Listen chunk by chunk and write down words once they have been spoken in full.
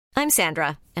I'm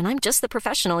Sandra, and I'm just the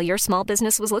professional your small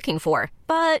business was looking for.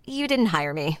 But you didn't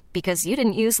hire me because you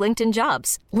didn't use LinkedIn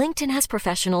Jobs. LinkedIn has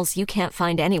professionals you can't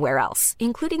find anywhere else,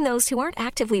 including those who aren't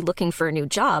actively looking for a new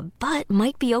job, but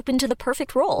might be open to the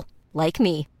perfect role, like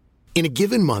me. In a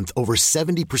given month, over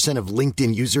 70% of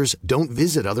LinkedIn users don't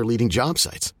visit other leading job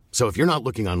sites. So if you're not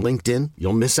looking on LinkedIn,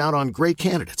 you'll miss out on great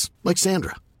candidates like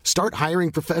Sandra. Start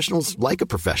hiring professionals like a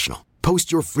professional.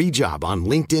 Post your free job on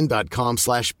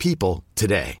linkedin.com/people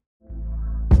today.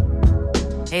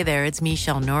 Hey there, it's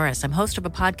Michelle Norris. I'm host of a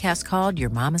podcast called Your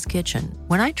Mama's Kitchen.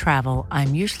 When I travel,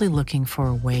 I'm usually looking for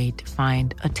a way to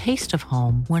find a taste of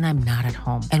home when I'm not at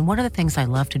home. And one of the things I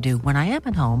love to do when I am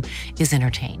at home is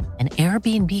entertain. And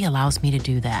Airbnb allows me to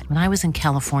do that. When I was in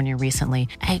California recently,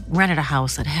 I rented a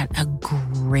house that had a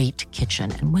great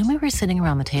kitchen. And when we were sitting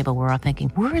around the table, we're all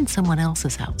thinking, we're in someone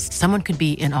else's house. Someone could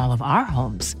be in all of our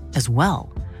homes as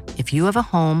well. If you have a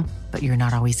home, but you're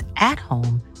not always at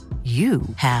home, you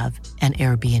have an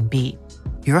Airbnb.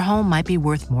 Your home might be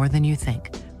worth more than you think.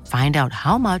 Find out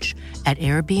how much at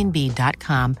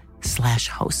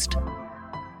airbnb.com/host.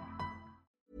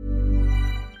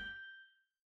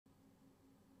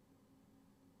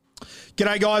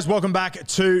 G'day guys, welcome back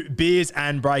to Beers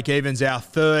and Breakevens, our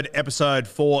third episode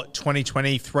for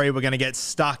 2023. We're going to get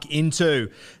stuck into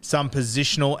some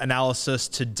positional analysis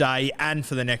today and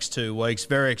for the next 2 weeks.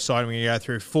 Very exciting. We're going to go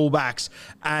through fullbacks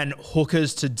and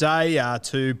hookers today.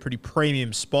 Two pretty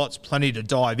premium spots, plenty to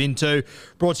dive into.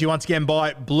 Brought to you once again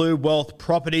by Blue Wealth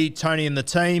Property. Tony and the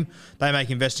team, they make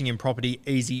investing in property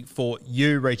easy for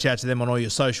you. Reach out to them on all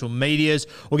your social medias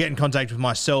or get in contact with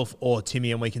myself or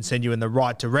Timmy and we can send you in the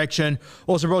right direction.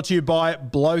 Also brought to you by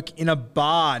Bloke in a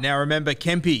Bar. Now remember,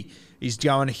 Kempy is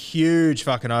going huge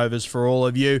fucking overs for all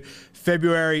of you.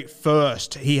 February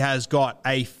 1st, he has got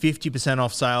a 50%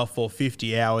 off sale for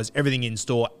 50 hours, everything in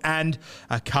store, and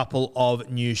a couple of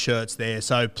new shirts there.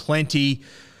 So plenty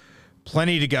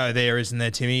to go there, isn't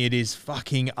there, Timmy? It is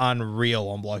fucking unreal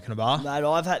on Bloke in a Bar. Mate,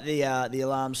 I've had the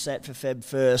alarm set for Feb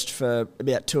 1st for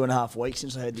about 2.5 weeks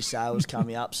since I heard this sale was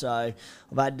coming up. So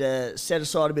I've had to set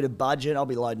aside a bit of budget. I'll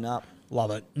be loading up.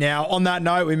 Love it. Now, on that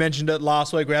note, we mentioned it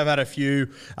last week. We have had a few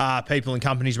people and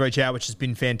companies reach out, which has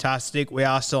been fantastic. We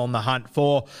are still on the hunt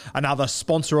for another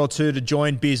sponsor or two to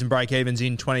join Beers and Breakevens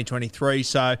in 2023.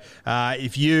 So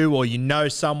if you or you know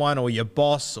someone or your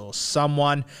boss or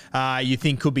someone you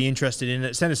think could be interested in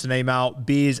it, send us an email,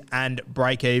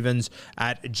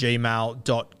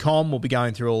 beersandbreakevens@gmail.com. We'll be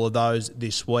going through all of those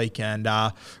this week and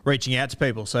reaching out to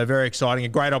people. So very exciting. A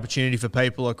great opportunity for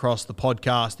people across the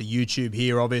podcast, the YouTube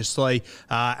here, obviously,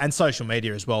 and social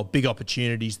media as well. Big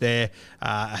opportunities there,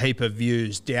 a heap of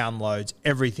views, downloads,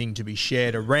 everything to be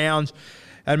shared around.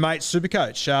 And mate,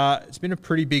 Supercoach, it's been a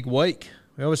pretty big week.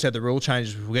 We obviously had the rule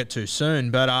changes we'll get to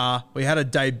soon, but we had a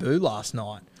debut last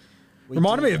night.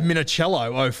 Reminded me of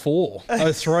Minicello 04,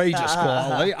 03 just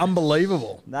quietly.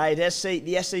 Unbelievable. Mate, the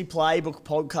SC Playbook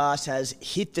podcast has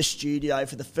hit the studio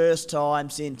for the first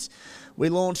time since we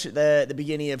launched at the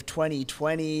beginning of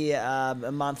 2020,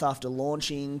 a month after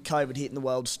launching. COVID hit and the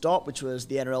world stopped, which was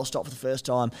the NRL stopped for the first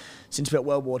time since about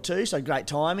World War II, so great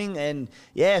timing. And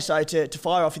yeah, so to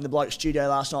fire off in the Bloke studio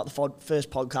last night, the first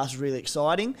podcast was really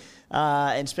exciting.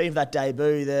 And speaking of that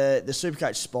debut, the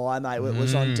Supercoach Spy, mate,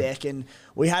 was on deck, and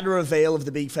we had a reveal of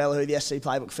the big fella who the SC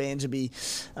Playbook fans would be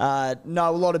know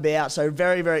a lot about. So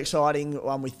very, very exciting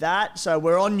one with that. So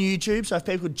we're on YouTube, so if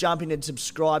people could jump in and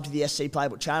subscribe to the SC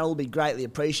Playbook channel, it'll be greatly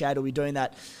appreciated. We'll be doing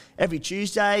that every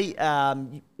Tuesday.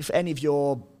 If any of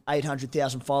your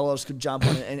 800,000 followers could jump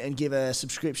on and give a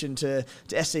subscription to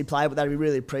SC Playbook, that'd be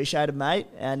really appreciated, mate.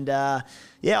 And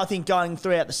yeah, I think going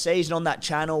throughout the season on that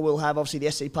channel, we'll have obviously the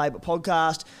SC Playbook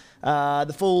podcast.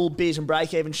 The full Beers and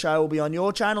Breakeven show will be on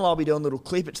your channel. I'll be doing little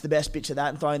clippets, the best bits of that,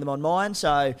 and throwing them on mine.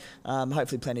 So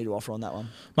hopefully plenty to offer on that one.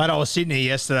 Mate, I was sitting here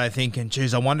yesterday thinking,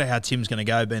 geez, I wonder how Tim's going to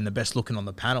go being the best looking on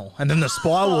the panel. And then the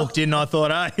Spy walked in and I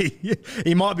thought, hey,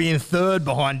 he might be in third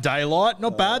behind Daylight.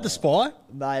 Not bad, the Spy.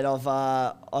 Mate,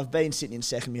 I've been sitting in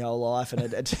second my whole life and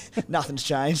nothing's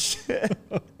changed.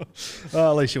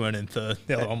 Well, at least you weren't in third.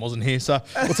 The other one wasn't here, so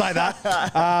we'll take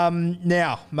that.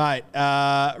 Now, mate,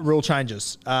 rule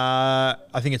changes. I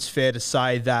think it's fair to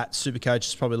say that Supercoach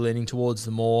is probably leaning towards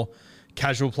the more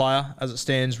casual player as it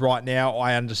stands right now.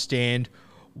 I understand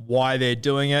why they're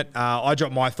doing it. I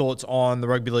dropped my thoughts on the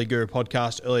Rugby League Guru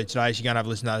podcast earlier today, so you're going to have a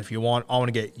listen to that if you want. I want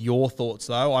to get your thoughts,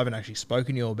 though. I haven't actually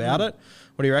spoken to you about it.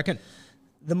 What do you reckon?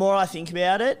 The more I think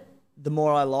about it, the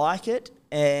more I like it,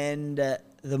 and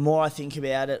the more I think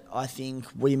about it, I think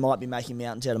we might be making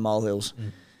mountains out of molehills.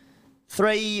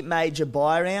 3 major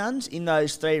bye rounds. In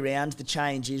those 3 rounds, the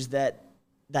change is that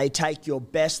they take your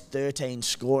best 13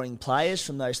 scoring players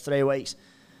from those 3 weeks.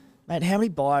 Mate, how many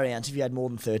buy rounds have you had more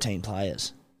than 13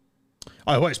 players?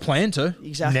 I always plan to.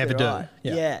 Exactly Never right. do.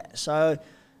 Yeah. So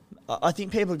I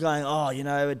think people are going,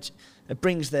 it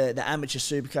brings the amateur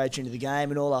super coach into the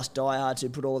game, and all us diehards who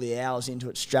put all the hours into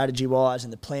it strategy-wise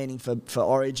and the planning for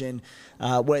Origin,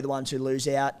 we're the ones who lose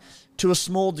out. To a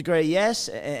small degree, yes,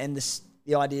 and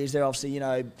the idea is they're obviously,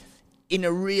 in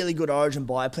a really good Origin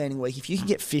buy planning week, if you can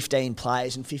get 15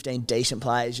 players and 15 decent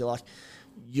players,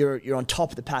 you're on top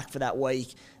of the pack for that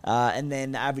week, and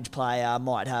then the average player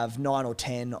might have 9 or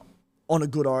 10 on a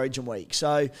good Origin week.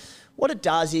 So what it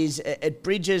does is it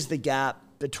bridges the gap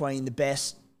between the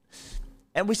best,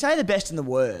 and we say the best and the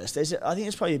worst. I think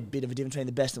there's probably a bit of a difference between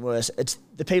the best and the worst. It's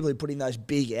the people who put in those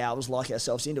big hours like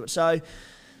ourselves into it. So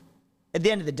at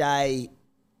the end of the day,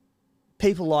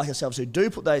 people like ourselves who do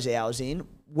put those hours in,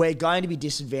 we're going to be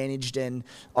disadvantaged, and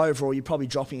overall you're probably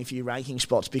dropping a few ranking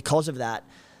spots because of that.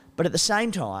 But at the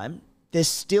same time, there's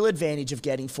still advantage of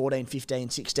getting 14, 15,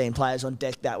 16 players on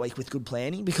deck that week with good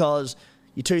planning, because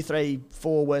your 2, 3,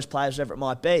 4 worst players, whatever it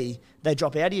might be, they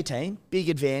drop out of your team. Big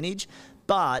advantage.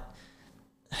 But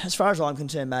as far as I'm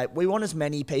concerned, mate, we want as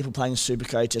many people playing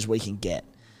Supercoach as we can get.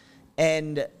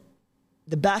 And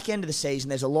the back end of the season,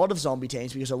 there's a lot of zombie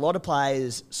teams because a lot of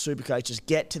players, Supercoaches,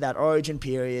 get to that Origin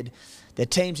period. Their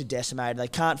teams are decimated. They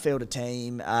can't field a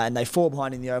team, and they fall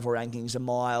behind in the overall rankings a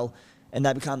mile, and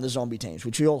they become the zombie teams,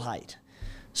 which we all hate.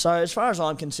 So as far as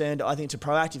I'm concerned, I think it's a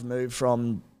proactive move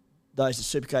from those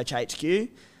at Supercoach HQ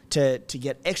to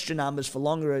get extra numbers for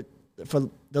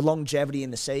the longevity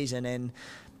in the season. And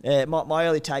my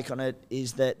early take on it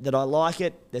is that I like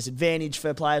it. There's advantage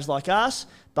for players like us,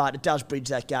 but it does bridge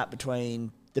that gap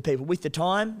between the people with the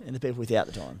time and the people without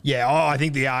the time. Yeah, I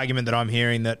think the argument that I'm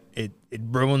hearing that it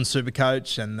ruins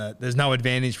Supercoach and that there's no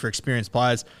advantage for experienced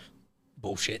players,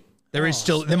 bullshit. There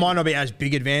might not be as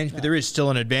big advantage, but there is still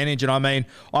an advantage. And I mean,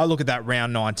 I look at that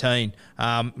round 19.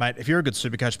 Mate, if you're a good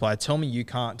Supercoach player, tell me you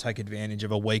can't take advantage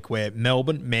of a week where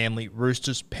Melbourne, Manly,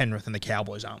 Roosters, Penrith and the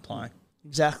Cowboys aren't playing.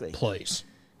 Exactly. Please.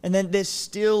 And then there's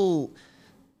still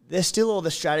all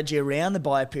the strategy around the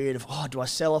buy period of, do I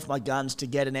sell off my guns to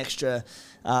get an extra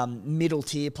middle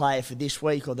tier player for this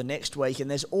week or the next week? And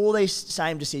there's all these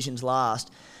same decisions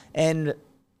last. And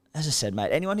as I said,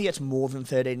 mate, anyone who gets more than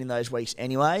 13 in those weeks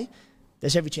anyway,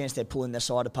 there's every chance they're pulling their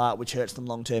side apart, which hurts them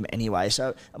long term anyway.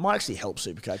 So it might actually help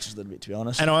Supercoaches a little bit, to be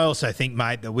honest. And I also think,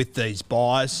 mate, that with these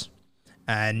buys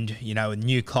and, a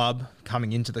new club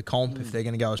coming into the comp, if they're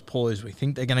going to go as poorly as we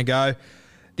think they're going to go,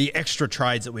 the extra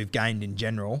trades that we've gained in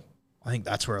general, I think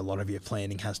that's where a lot of your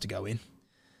planning has to go in.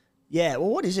 Yeah, well,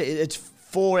 what is it? It's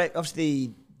 4,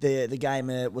 obviously the game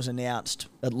was announced,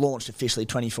 it launched officially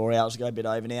 24 hours ago, a bit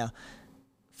over now.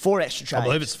 4 extra trades. I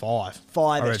believe it's 5.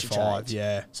 5 extra trades.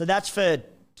 Yeah. So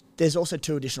there's also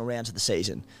 2 additional rounds of the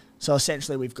season. So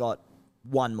essentially we've got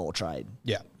 1 more trade.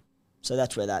 Yeah. So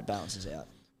that's where that balances out.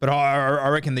 But I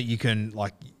reckon that you can,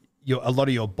 a lot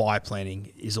of your buy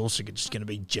planning is also just going to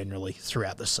be generally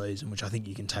throughout the season, which I think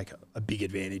you can take a big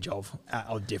advantage of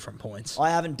at different points. I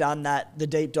haven't done the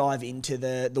deep dive into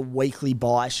the weekly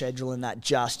buy schedule and that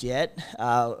just yet.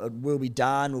 It will be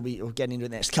done. We'll get into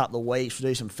the next couple of weeks.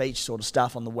 We'll do some feature sort of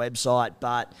stuff on the website,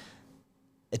 but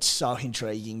it's so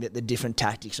intriguing that the different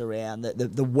tactics around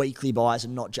the weekly buys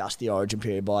and not just the Origin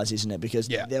period buys, isn't it? Because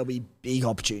there'll be big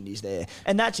opportunities there.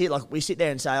 And that's it. We sit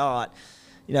there and say, all right,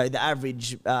 the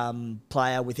average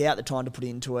player without the time to put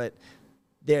into it,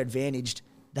 they're advantaged.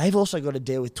 They've also got to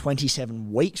deal with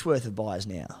 27 weeks worth of buys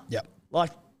now. Yep.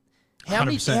 How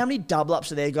 100%. many double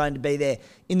ups are there going to be there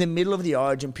in the middle of the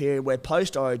Origin period where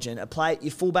post-Origin,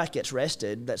 your fullback gets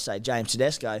rested, let's say James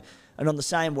Tedesco, and on the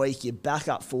same week your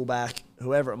backup fullback,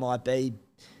 whoever it might be,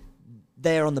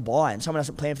 they're on the buy and someone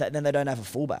doesn't plan for that, and then they don't have a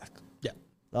fullback.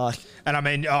 And I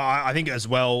mean, I think as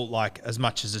well, as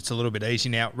much as it's a little bit easy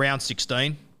now, round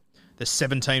 16, there's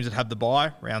 7 teams that have the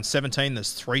bye. Round 17,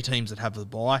 there's 3 teams that have the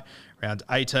bye. Round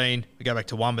 18, we go back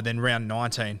to 1, but then round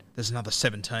 19, there's another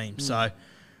 7 teams. So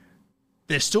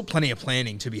there's still plenty of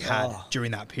planning to be had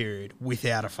during that period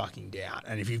without a fucking doubt.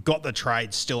 And if you've got the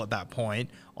trades still at that point,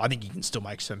 I think you can still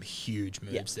make some huge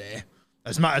moves there.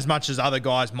 As much as other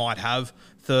guys might have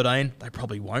 13, they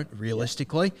probably won't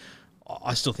realistically.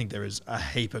 I still think there is a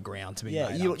heap of ground to be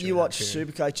made. You watch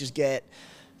Supercoaches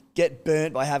get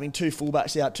burnt by having 2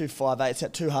 fullbacks out, 2 5/8s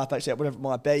out, 2 halfbacks out, whatever it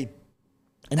might be,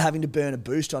 and having to burn a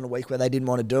boost on a week where they didn't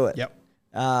want to do it. Yep.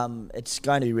 It's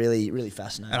going to be really, really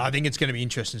fascinating. And I think it's going to be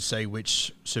interesting to see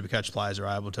which Supercoach players are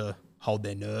able to hold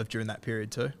their nerve during that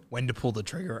period too. When to pull the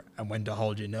trigger and when to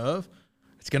hold your nerve.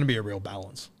 It's going to be a real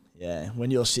balance. Yeah, when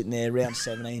you're sitting there round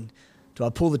 17 do I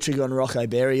pull the trigger on Rocco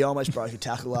Berry? He almost broke a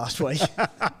tackle last week.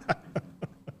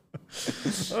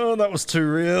 Oh, that was too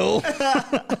real.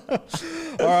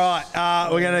 All right,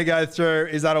 we're going to go through.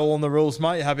 Is that all on the rules,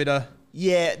 mate? You happy to?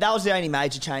 Yeah, that was the only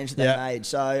major change that they made.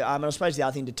 So I suppose the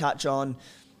other thing to touch on,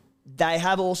 they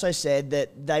have also said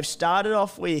that they've started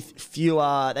off with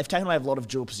fewer. They've taken away a lot of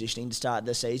dual positioning to start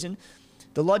the season.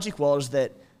 The logic was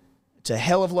that it's a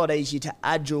hell of a lot easier to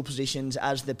add dual positions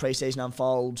as the preseason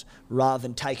unfolds rather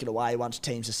than take it away once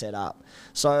teams are set up.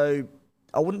 So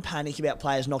I wouldn't panic about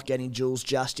players not getting duals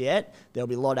just yet. There'll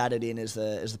be a lot added in as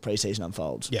the preseason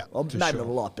unfolds. Yeah, well, maybe not a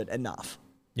lot, but enough.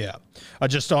 Yeah.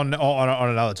 Just on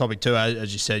another topic too,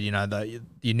 as you said,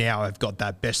 you now have got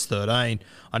that best 13.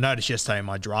 I noticed yesterday in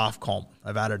my draft comp,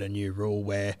 I've added a new rule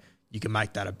where you can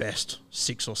make that a best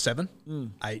 6 or 7,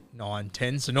 8, 9,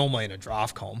 10. So normally in a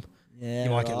draft comp,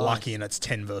 you might get lucky and it's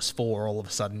 10 versus 4. All of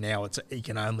a sudden now it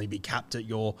can only be capped at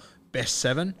your best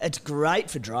 7. It's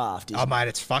great for draft, isn't it? Mate,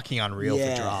 it's fucking unreal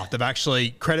for draft. They've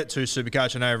actually, credit to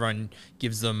Supercoach. I know everyone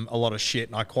gives them a lot of shit,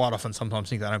 and I quite often sometimes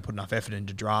think they don't put enough effort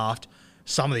into draft.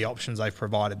 Some of the options they've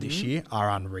provided this year are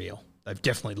unreal. They've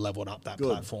definitely leveled up that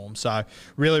platform. So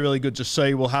really, really good to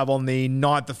see. We'll have on the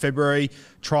 9th of February,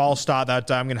 trials start that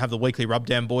day. I'm going to have the weekly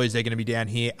Rubdown boys. They're going to be down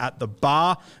here at the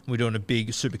bar. We're doing a big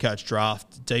Supercoach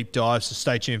draft deep dive, so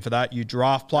stay tuned for that. You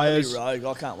draft players. Rogue,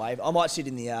 I can't wait. I might sit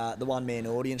in the one-man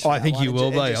audience. I think you will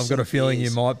be. I've got a feeling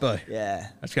you might be. Yeah.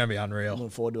 That's going to be unreal. I'm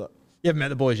looking forward to it. You haven't met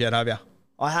the boys yet, have you?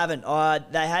 I haven't.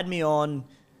 They had me on...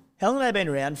 How long have they been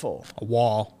around for? A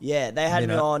while. Yeah, they had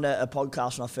me on a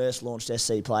podcast when I first launched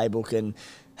SC Playbook and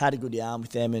had a good yarn with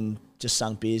them and just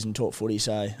sunk beers and talked footy.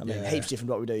 So, heaps different to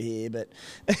what we do here, but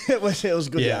it was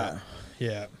a good yarn.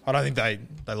 Yeah. I don't think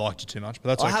they liked you too much, but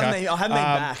that's okay. I haven't been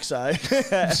back, so.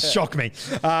 Shock me.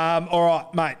 All right,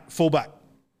 mate, fullback.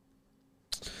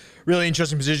 Really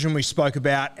interesting position. We spoke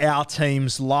about our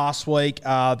teams last week.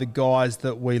 The guys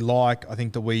that we like, I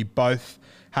think that we both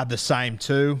have the same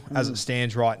too as it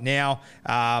stands right now.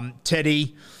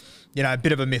 Teddy, a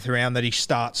bit of a myth around that he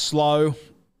starts slow.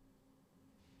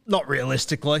 Not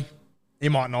realistically. He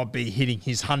might not be hitting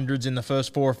his hundreds in the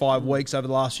first 4 or 5 weeks over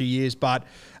the last few years, but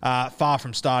far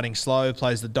from starting slow.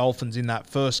 Plays the Dolphins in that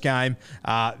first game.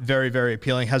 Very, very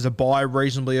appealing. Has a bye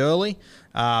reasonably early,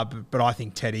 but I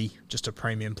think Teddy, just a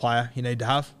premium player you need to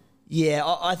have. Yeah,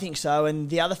 I think so. And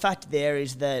the other factor there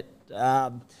is that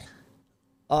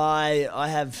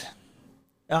I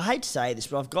hate to say this,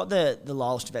 but I've got the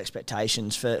lowest of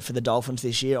expectations for the Dolphins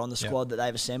this year on the squad that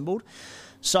they've assembled.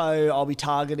 So I'll be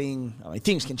targeting,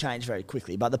 things can change very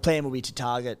quickly, but the plan will be to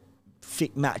target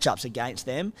matchups against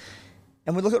them.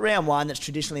 And we look at round 1, that's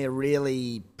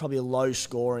traditionally probably a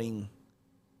low-scoring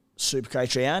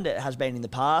Supercoach round. It has been in the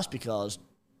past because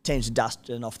teams are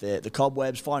dusting off the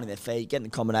cobwebs, finding their feet, getting the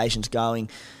combinations going.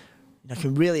 It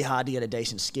can be really hard to get a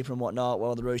decent skipper and whatnot.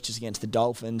 Well, the Roosters against the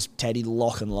Dolphins, Teddy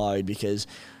lock and load because,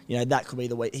 that could be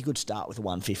the week. He could start with a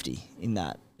 150 in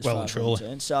that. Well and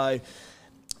truly. So,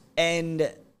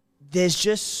 and there's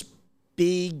just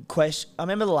big questions. I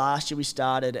remember last year we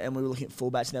started and we were looking at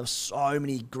fullbacks and there were so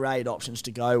many great options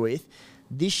to go with.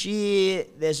 This year,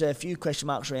 there's a few question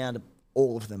marks around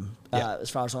all of them, as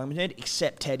far as I'm concerned,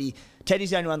 except Teddy. Teddy's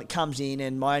the only one that comes in,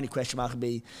 and my only question mark would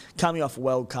be, coming off a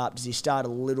World Cup, does he start a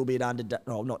little bit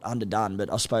not underdone,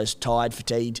 but I suppose tired,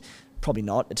 fatigued? Probably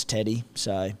not. It's Teddy,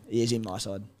 so he is in my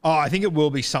side. Oh, I think it will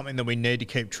be something that we need to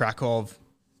keep track of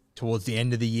towards the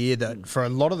end of the year, that for a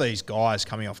lot of these guys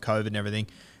coming off COVID and everything,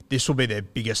 this will be their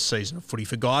biggest season of footy.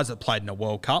 For guys that played in a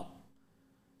World Cup,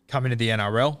 come into the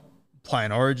NRL, play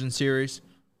an Origin series,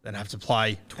 then have to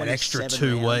play an extra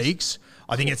 2 weeks.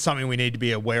 I think it's something we need to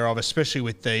be aware of, especially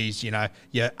with these, your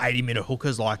 80-minute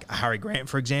hookers like Harry Grant,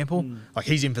 for example. Like,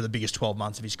 he's in for the biggest 12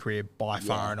 months of his career by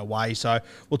far and away. So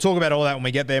we'll talk about all that when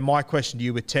we get there. My question to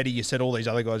you with Teddy, you said all these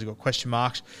other guys have got question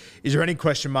marks. Is there any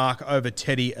question mark over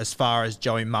Teddy as far as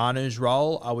Joey Manu's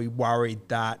role? Are we worried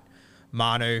that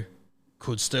Manu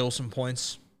could steal some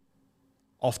points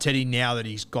off Teddy now that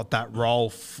he's got that role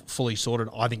fully sorted?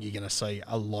 I think you're going to see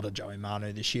a lot of Joey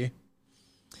Manu this year.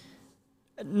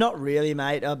 Not really,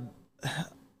 mate.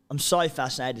 I'm so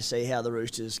fascinated to see how the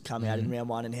Roosters come out in round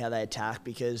 1 and how they attack,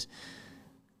 because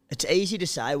it's easy to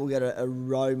say we'll get a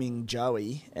roaming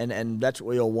Joey, and that's what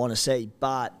we all want to see.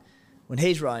 But when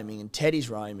he's roaming and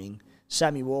Teddy's roaming,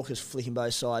 Sammy Walker's flicking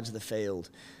both sides of the field,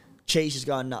 Cheese is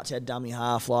going nuts at dummy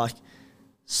half,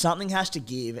 something has to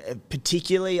give,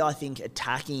 particularly, I think,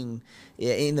 attacking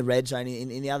in the red zone,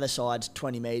 in the other side's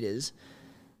 20 metres,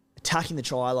 attacking the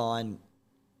try line.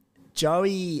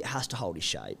 Joey has to hold his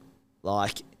shape.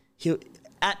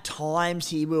 At times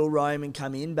he will roam and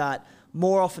come in, but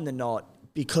more often than not,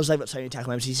 because they've got so many tackle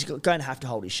members, he's going to have to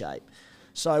hold his shape.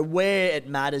 So where it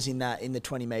matters in the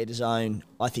 20-metre zone,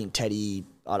 I think Teddy,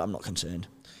 I'm not concerned.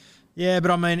 Yeah,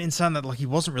 but I mean, in saying that, like, he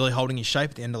wasn't really holding his shape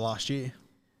at the end of last year.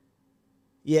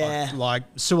 Yeah.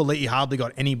 Like Suoliti hardly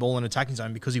got any ball in attacking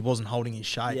zone because he wasn't holding his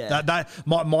shape. Yeah.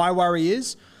 My worry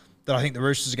is that I think the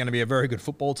Roosters are going to be a very good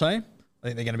football team. I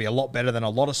think they're going to be a lot better than a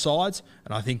lot of sides.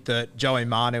 And I think that Joey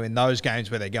Manu, in those games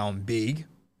where they're going big,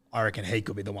 I reckon he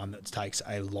could be the one that takes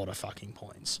a lot of fucking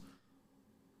points.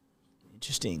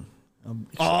 Interesting.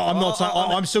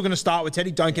 I'm still going to start with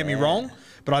Teddy. Don't get me wrong.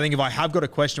 But I think if I have got a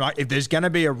question mark, if there's going to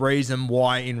be a reason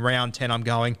why in round 10 I'm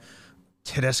going,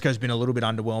 Tedesco's been a little bit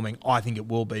underwhelming, I think it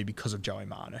will be because of Joey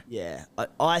Manu. Yeah.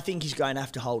 I think he's going to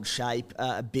have to hold shape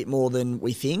a bit more than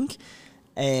we think.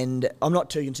 And I'm not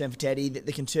too concerned for Teddy.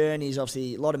 The concern is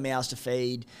obviously a lot of mouths to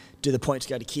feed. Do the points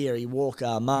go to Kiri,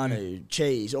 Walker, Manu,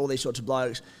 Cheese, all these sorts of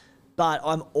blokes? But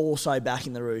I'm also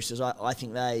backing the Roosters. I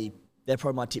think they're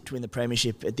probably my tip to win the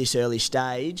premiership at this early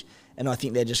stage, and I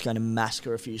think they're just going to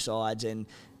massacre a few sides. And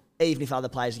even if other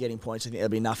players are getting points, I think there'll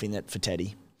be enough in that for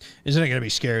Teddy. Isn't it going to be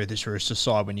scary with this Roosters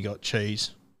side when you got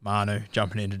Cheese, Manu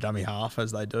jumping into dummy half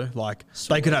as they do? Like,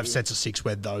 they could have sets of 6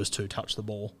 where those two touch the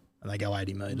ball and they go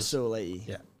 80 metres. Suoliti.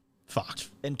 Yeah. Fucked.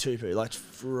 And Tupu, like,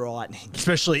 frightening.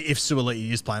 Especially if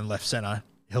Suoliti is playing left centre.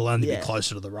 He'll only be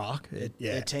closer to the ruck.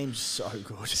 Their team's so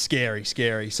good.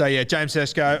 Scary. So, yeah, James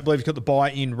Tedesco, I believe he's got the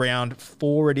bye in round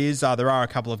 4 it is. There are a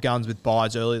couple of guns with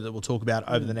byes earlier that we'll talk about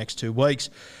over the next 2 weeks.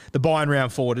 The bye in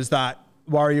round 4, does that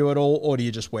worry you at all, or do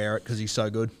you just wear it because he's so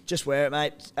good? Just wear it,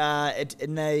 mate. I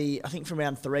think from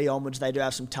round 3 onwards, they do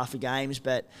have some tougher games,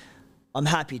 but I'm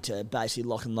happy to basically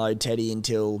lock and load Teddy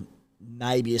until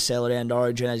maybe a sell around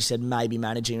Origin. As you said, maybe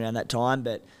managing around that time,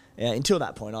 but until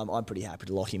that point, I'm pretty happy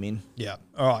to lock him in. Yeah.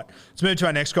 All right. Let's move to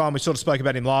our next guy. And we sort of spoke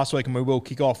about him last week, and we will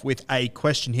kick off with a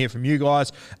question here from you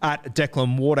guys at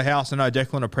Declan Waterhouse. I know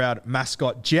Declan, a proud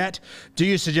mascot Jet. Do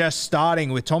you suggest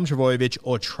starting with Tom Trbojevic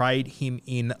or trade him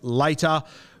in later?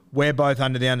 We're both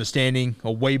under the understanding,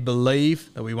 or we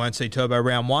believe, that we won't see Turbo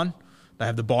round 1. They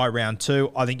have the bye round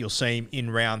 2. I think you'll see him in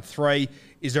round 3.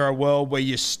 Is there a world where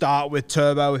you start with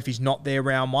Turbo if he's not there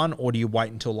round 1, or do you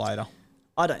wait until later?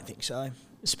 I don't think so.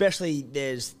 Especially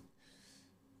there's,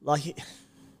 like,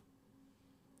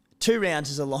 2 rounds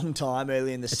is a long time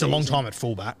early in the season. It's a long time at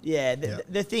fullback. Yeah.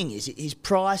 The thing is, he's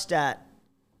priced at,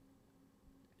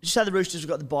 did you say the Roosters have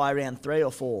got the bye round 3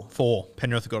 or 4? 4.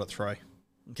 Penrith have got it 3.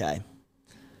 Okay.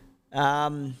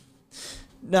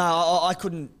 No, I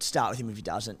couldn't start with him if he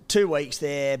doesn't. 2 weeks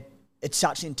there. It's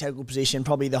such an integral position,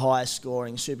 probably the highest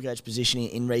scoring Supercoach position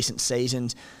in recent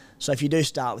seasons. So if you do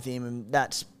start with him,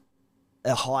 that's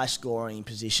a high scoring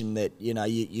position that, you know,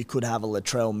 you could have a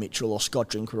Latrell Mitchell or Scott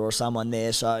Drinker or someone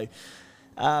there. So,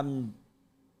 no.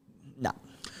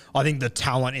 I think the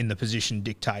talent in the position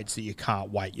dictates that you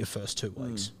can't wait your first 2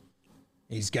 weeks.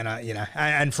 He's going to, you know,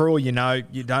 and for all you know,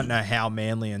 you don't know how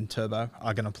Manly and Turbo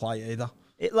are going to play either.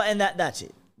 And that's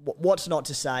it. What's not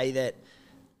to say that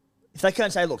if they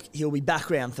can't say, look, he'll be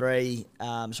back round 3,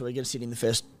 so we're going to sit in the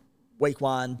first week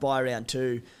 1, bye round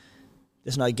 2.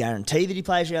 There's no guarantee that he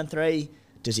plays round 3.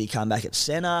 Does he come back at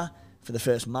centre for the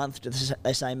first month? Do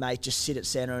they say, mate, just sit at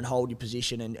centre and hold your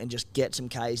position and just get some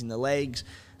Ks in the legs?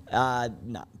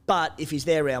 No. But if he's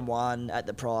there round 1 at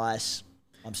the price,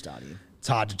 I'm starting him. It's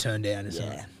hard to turn down,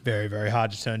 isn't it? Very, very hard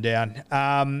to turn down.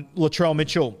 Latrell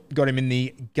Mitchell, got him in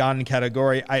the gun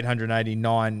category,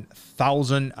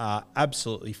 889,000.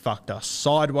 Absolutely fucked us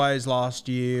sideways last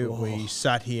year. Oh. We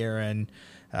sat here and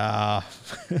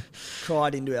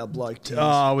cried into our bloke teams.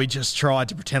 Oh, we just tried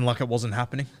to pretend like it wasn't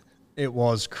happening. It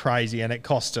was crazy, and it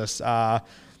cost us.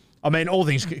 I mean, all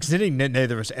things considering,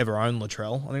 neither of us ever owned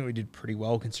Latrell. I think we did pretty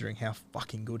well considering how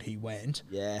fucking good he went.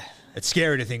 Yeah. It's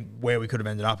scary to think where we could have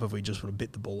ended up if we just would have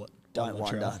bit the bullet. Don't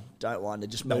wonder.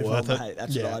 Just move on, mate.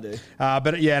 That's what I do.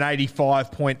 But yeah, an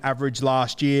 85-point average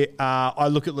last year. I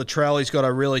look at Latrell. He's got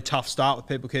a really tough start that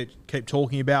people keep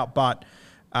talking about, but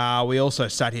we also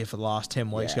sat here for the last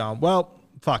 10 weeks going, well,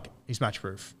 fuck, he's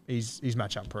match-proof. He's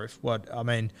match-up proof.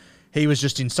 He was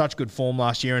just in such good form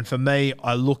last year. And for me,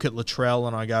 I look at Latrell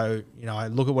and I go, you know, I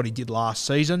look at what he did last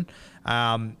season.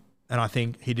 And I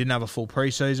think he didn't have a full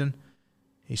preseason.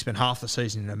 He spent half the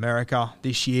season in America.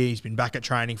 This year, he's been back at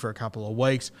training for a couple of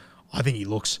weeks. I think he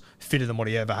looks fitter than what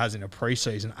he ever has in a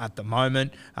preseason at the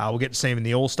moment. We'll get to see him in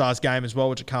the All-Stars game as well,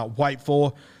 which I can't wait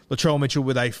for. Latrell Mitchell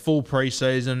with a full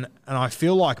preseason. And I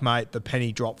feel like, mate, the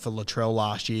penny dropped for Latrell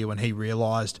last year when he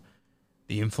realised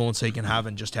the influence he can have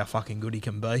and just how fucking good he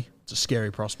can be. It's a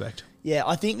scary prospect. Yeah,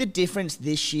 I think the difference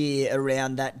this year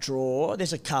around that draw,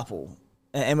 there's a couple.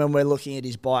 And when we're looking at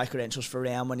his buy credentials for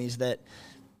round 1 is that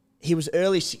he was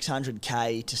early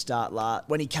 600K to start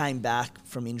when he came back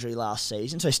from injury last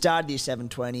season. So he started year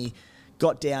 720,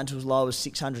 got down to as low as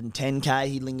 610K.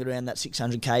 He lingered around that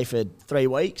 600K for 3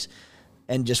 weeks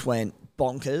and just went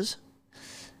bonkers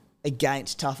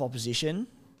against tough opposition.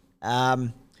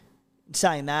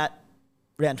 Saying that,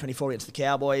 round 24 against the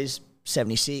Cowboys,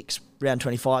 76. Round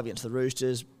 25 against the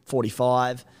Roosters,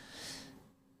 45.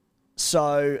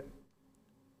 So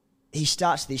he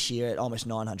starts this year at almost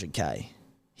 900K.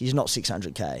 He's not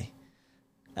 600K.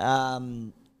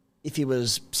 If he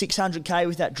was 600K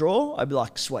with that draw, I'd be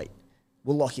like, sweet,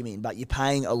 we'll lock him in. But you're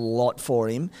paying a lot for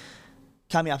him.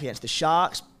 Coming up against the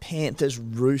Sharks, Panthers,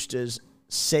 Roosters,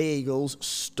 Sea Eagles,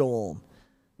 Storm.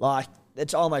 Like,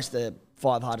 it's almost the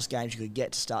 5 hardest games you could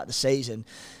get to start the season.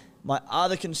 My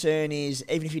other concern is,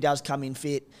 even if he does come in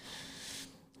fit,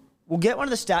 we'll get one of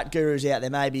the stat gurus out there,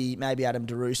 maybe Adam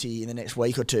DeRusi in the next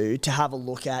week or two, to have a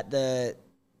look at the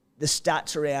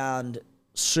stats around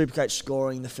Supercoach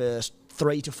scoring the first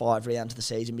 3 to 5 rounds of the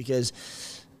season, because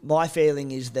my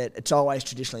feeling is that it's always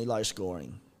traditionally low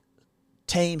scoring.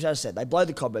 Teams, as I said, they blow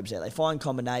the cobwebs out. They find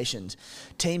combinations.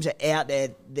 Teams are out there.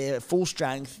 They're full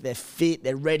strength. They're fit.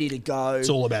 They're ready to go. It's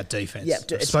all about defense. Yeah,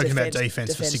 I've spoken about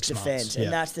defense for 6 months.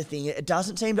 And that's the thing. It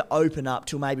doesn't seem to open up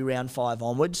till maybe round 5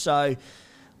 onwards. So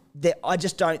I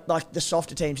just don't like the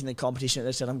softer teams in the competition.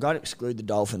 As I said, I'm going to exclude the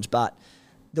Dolphins, but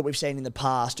that we've seen in the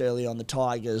past, early on, the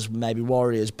Tigers, maybe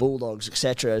Warriors, Bulldogs,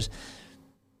 etc.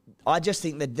 I just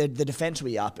think that the defence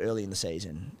will be up early in the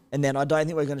season. And then I don't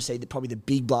think we're going to see probably the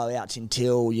big blowouts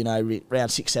until,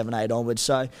 round 6, 7, 8 onwards.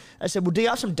 So, as I said, we'll dig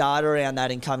up some data around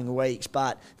that in coming weeks.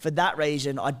 But for that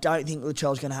reason, I don't think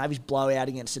Latrell's going to have his blowout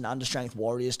against an understrength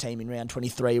Warriors team in round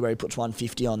 23 where he puts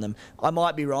 150 on them. I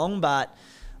might be wrong, but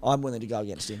I'm willing to go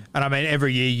against him. And I mean,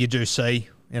 every year you do see,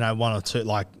 one or two,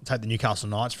 like take the Newcastle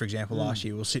Knights, for example, last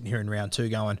year. We were sitting here in round 2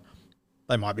 going,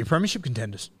 they might be premiership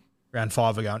contenders. Round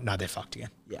 5 we're going, no, they're fucked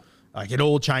again. Yeah. Like, it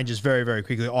all changes very, very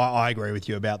quickly. I agree with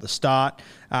you about the start.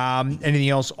 Anything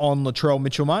else on Latrell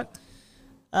Mitchell, mate?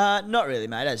 Not really,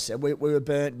 mate. As I said, we were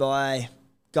burnt by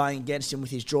going against him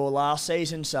with his draw last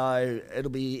season, so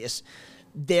it'll be...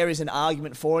 There is an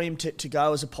argument for him to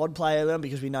go as a pod player then,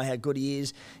 because we know how good he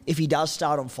is. If he does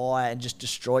start on fire and just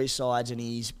destroy sides and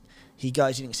he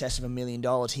goes in excess of $1 million,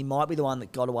 he might be the one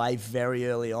that got away very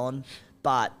early on,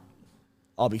 but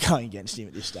I'll be going against him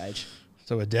at this stage.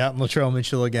 So we're doubting Latrell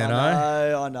Mitchell again,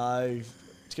 I know.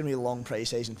 It's going to be a long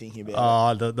pre-season thinking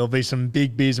about it. There'll be some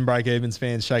big Beers and Breakevens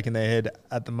fans shaking their head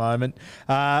at the moment.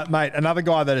 Mate, another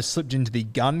guy that has slipped into the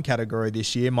gun category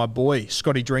this year, my boy,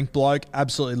 Scotty Drinkbloke.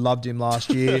 Absolutely loved him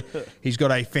last year. He's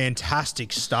got a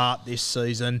fantastic start this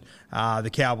season. The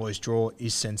Cowboys draw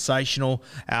is sensational.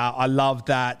 I love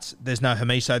that there's no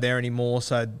Hamiso there anymore,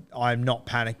 so I'm not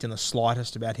panicked in the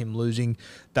slightest about him losing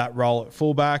that role at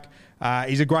fullback.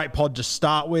 He's a great pod to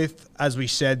start with. As we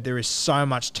said, there is so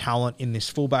much talent in this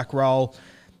fullback role.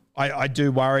 I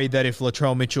do worry that if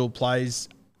Latrell Mitchell plays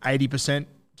 80%,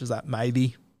 does that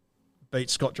maybe beat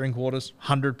Scott Drinkwater's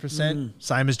 100%?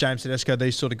 Same as James Tedesco,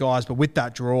 these sort of guys. But with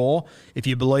that draw, if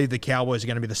you believe the Cowboys are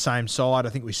going to be the same side, I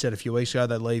think we said a few weeks ago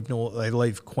they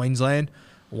leave Queensland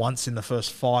once in the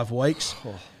first 5 weeks.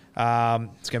 It's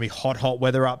going to be hot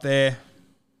weather up there.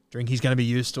 He's going to be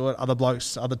used to it.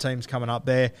 Other teams coming up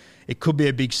there. It could be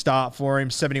a big start for him.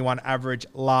 71 average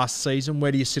last season. Where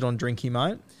do you sit on Drinky,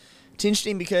 mate? It's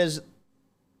interesting because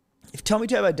if Tommy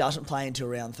Turbo doesn't play until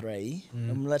round 3,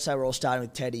 and let's say we're all starting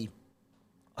with Teddy,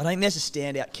 I think there's a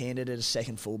standout candidate as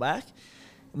second fullback.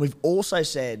 And we've also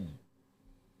said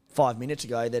 5 minutes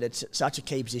ago that it's such a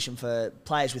key position for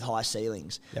players with high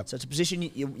ceilings. Yep. So it's a position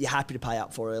you're happy to pay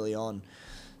up for early on.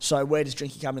 So where does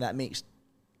Drinky come in that mix?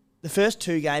 The first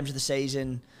 2 games of the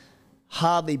season,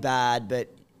 hardly bad, but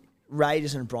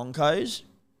Raiders and Broncos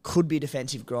could be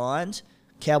defensive grinds.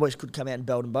 Cowboys could come out and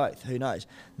belt them both. Who knows?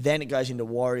 Then it goes into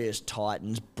Warriors,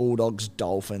 Titans, Bulldogs,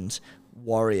 Dolphins,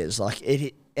 Warriors,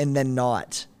 and then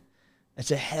Knights. It's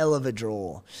a hell of a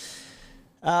draw.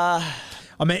 I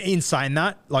mean, in saying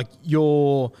that, like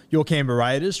your Canberra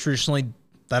Raiders, traditionally,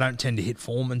 they don't tend to hit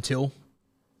form until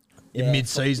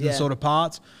mid-season sort of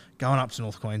parts. Going up to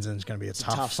North Queensland is going to be a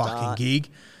tough fucking gig.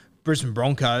 Brisbane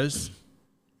Broncos,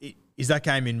 is that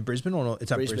game in Brisbane or not?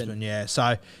 It's at Brisbane, yeah.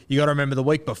 So you got to remember the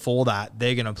week before that,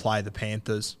 they're going to play the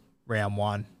Panthers round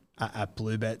 1 at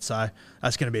Bluebet. So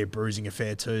that's going to be a bruising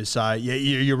affair too. So yeah,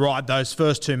 you're right. Those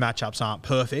first 2 matchups aren't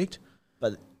perfect,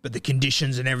 but the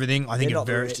conditions and everything, I think, they're are not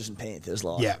very the Roosters and Panthers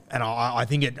like. Yeah, and I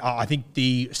think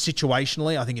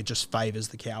situationally, I think it just favours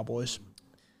the Cowboys.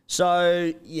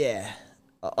 So yeah.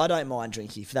 I don't mind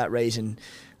Drinky for that reason.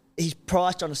 He's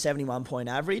priced on a 71-point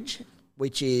average,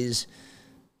 which is,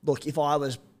 look, if I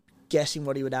was guessing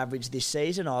what he would average this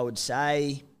season, I would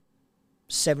say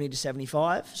 70 to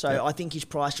 75. So I think he's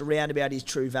priced around about his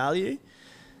true value.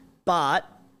 But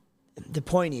the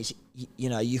point is,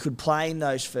 you could play in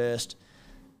those first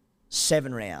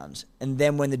 7 rounds, and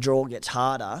then when the draw gets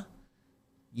harder,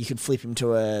 you could flip him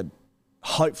to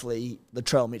hopefully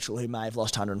Latrell Mitchell, who may have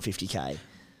lost 150k.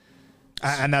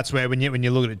 And that's where when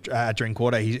you look at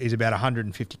Drinkwater, he's about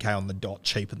 150k on the dot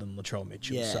cheaper than Latrell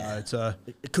Mitchell. Yeah. So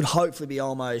it could hopefully be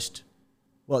almost.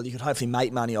 Well, you could hopefully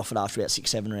make money off it after about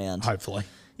 6-7 rounds. Hopefully.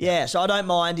 Yeah. So I don't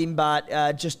mind him,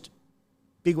 but just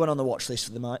big one on the watch list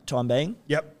for the time being.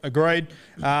 Yep, agreed.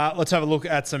 Let's have a look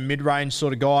at some mid-range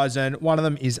sort of guys, and one of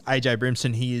them is AJ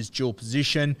Brimson. He is dual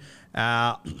position.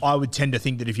 I would tend to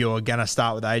think that if you were going to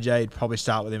start with AJ, you'd probably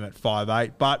start with him at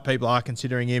 5'8", but people are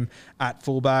considering him at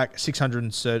fullback,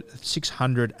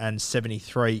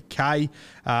 673k,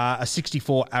 a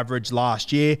 64 average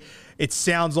last year. It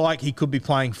sounds like he could be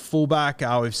playing fullback.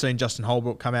 We've seen Justin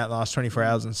Holbrook come out in the last 24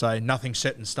 hours and say nothing's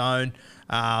set in stone.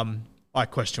 I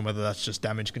question whether that's just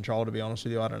damage control, to be honest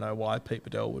with you. I don't know why Pete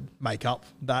Bedell would make up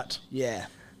that. Yeah.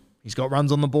 He's got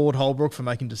runs on the board, Holbrook, for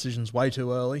making decisions way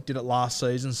too early. Did it last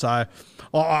season, so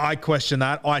I question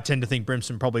that. I tend to think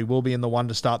Brimson probably will be in the one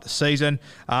to start the season.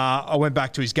 I went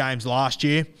back to his games last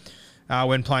year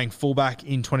when playing fullback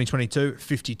in 2022,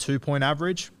 52-point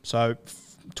average, so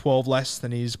 12 less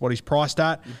than what he's priced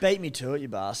at. You beat me to it, you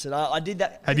bastard. I did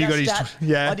that. Have you got stat, his?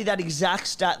 Yeah. I did that exact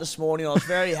stat this morning. I was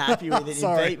very happy with it.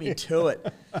 You beat me to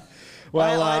it.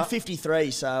 Well, I had 53,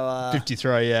 so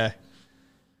 53, yeah.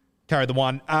 Carry the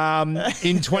one.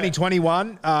 In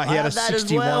 2021, he had a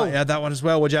 61. Well. Yeah, that one as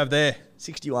well. What'd you have there?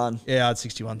 61. Yeah, I had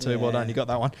 61 too. Yeah. Well done. You got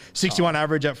that one. 61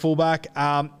 average at fullback.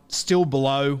 Still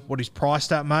below what he's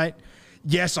priced at, mate.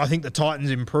 Yes, I think the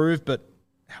Titans improved, but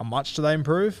how much do they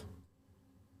improve?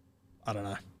 I don't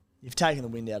know. You've taken the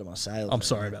wind out of my sails. I'm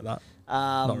sorry about that.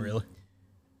 Not really.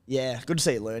 Yeah, good to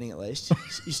see you learning at least.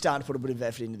 You're starting to put a bit of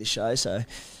effort into this show. So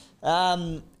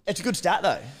it's a good stat,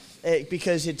 though,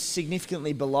 because it's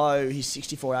significantly below his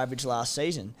 64 average last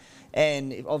season.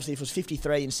 And obviously, if it was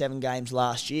 53 in 7 games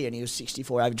last year and he was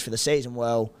 64 average for the season,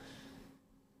 well,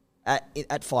 at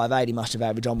 5'8", he must have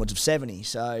averaged onwards of 70.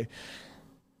 So,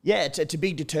 yeah, it's a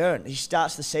big deterrent. He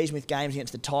starts the season with games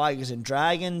against the Tigers and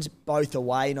Dragons, both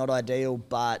away, not ideal,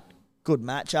 but good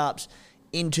matchups.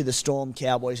 Into the Storm,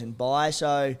 Cowboys and bye.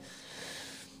 So,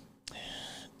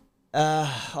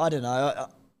 I don't know.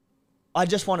 I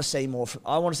just want to see more.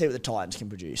 I want to see what the Titans can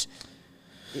produce.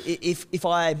 If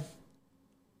I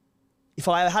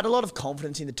had a lot of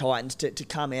confidence in the Titans to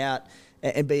come out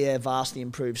and be a vastly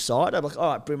improved side, I'd be like,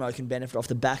 all right, Brimo can benefit off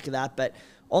the back of that. But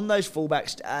on those fullback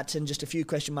stats and just a few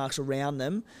question marks around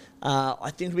them,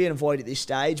 I think we can avoid at this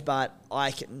stage, but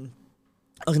I can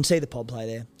see the pod play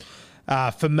there.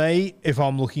 For me, if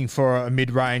I'm looking for a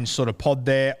mid-range sort of pod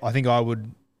there, I think I would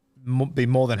be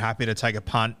more than happy to take a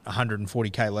punt,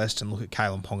 140k less, and look at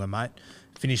Kalen Ponga, mate.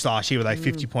 Finished last year with a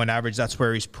 50-point average. That's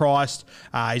where he's priced.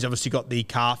 He's obviously got the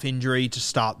calf injury to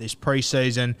start this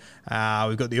preseason.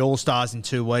 We've got the All-Stars in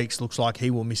 2 weeks. Looks like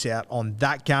he will miss out on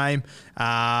that game.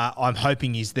 I'm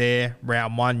hoping he's there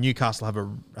round 1.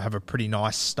 Newcastle have a pretty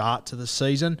nice start to the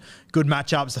season. Good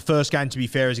matchups. The first game, to be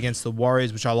fair, is against the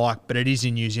Warriors, which I like, but it is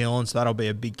in New Zealand, so that'll be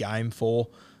a big game for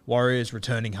Warriors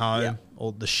returning home. Yeah.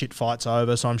 All the shit fight's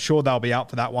over, so I'm sure they'll be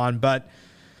up for that one. But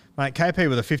mate, KP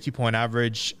with a 50-point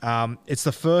average. It's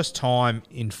the first time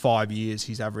in 5 years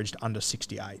he's averaged under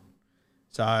 68.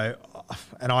 So,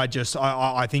 and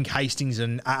I think Hastings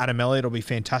and Adam Elliott will be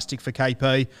fantastic for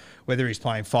KP. Whether he's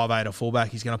playing 5'8" or fullback,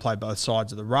 he's going to play both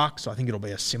sides of the ruck. So I think it'll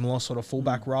be a similar sort of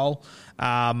fullback role.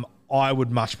 I would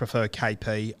much prefer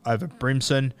KP over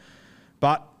Brimson,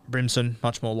 but Brimson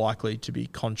much more likely to be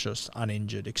conscious,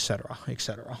 uninjured, etc.,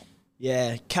 etc.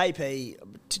 Yeah, KP,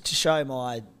 to show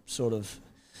my sort of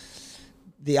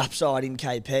the upside in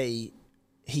KP,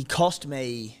 he cost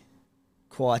me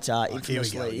quite infamously. Here we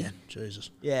go again.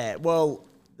 Jesus. Yeah, well,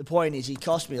 the point is he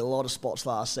cost me a lot of spots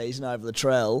last season over the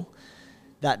Latrell,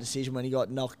 that decision when he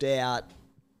got knocked out.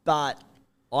 But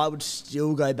I would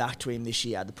still go back to him this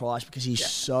year at the price because he's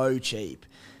so cheap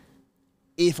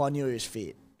if I knew he was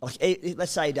fit. Like,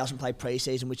 let's say he doesn't play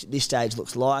preseason, which at this stage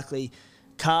looks likely.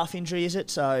 Calf injury, is it?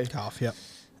 So calf, yep.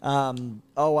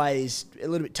 Always a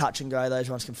little bit touch and go. Those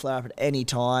ones can flare up at any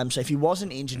time. So if he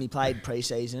wasn't injured and he played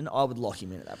preseason, I would lock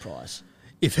him in at that price.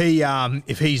 If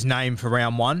he's named for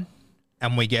round 1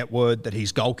 and we get word that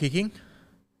he's goal kicking,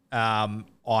 I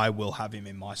will have him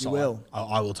in my side. You will?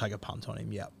 I will take a punt on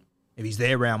him, yep. If he's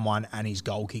there round 1 and he's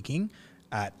goal kicking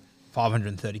at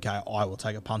 530K, I will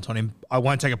take a punt on him. I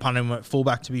won't take a punt on him at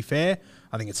fullback, to be fair.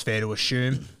 I think it's fair to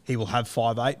assume he will have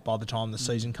 5'8" by the time the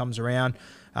season comes around.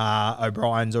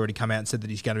 O'Brien's already come out and said that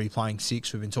he's going to be playing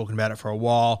 6. We've been talking about it for a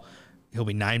while. He'll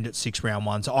be named at 6 round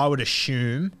 1. So I would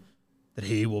assume that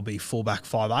he will be fullback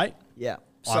 5'8". Yeah.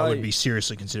 So, I would be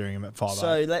seriously considering him at 5'8".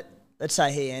 So let's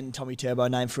say he and Tommy Turbo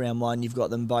named for round 1. You've got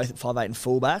them both at 5'8" and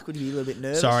fullback. Would you be a little bit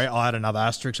nervous? Sorry, I had another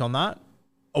asterisk on that.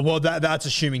 Well, that's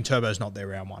assuming Turbo's not there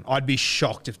round 1. I'd be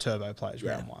shocked if Turbo plays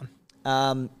round 1.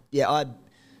 I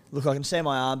can see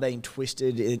my arm being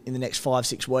twisted in the next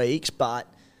 5-6 weeks, but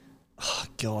oh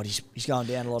God, he's going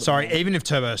down a lot. Sorry, even if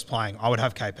Turbo's playing, I would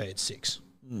have KP at 6.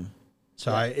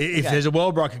 So if there's a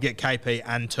world where I could get KP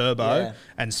and Turbo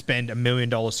and spend $1 million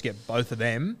to get both of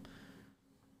them,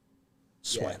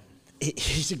 sweat. Yeah.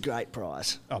 He's a great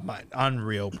price. Oh mate,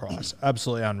 unreal price,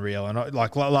 absolutely unreal. And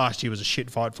like last year was a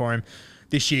shit fight for him.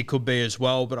 This year could be as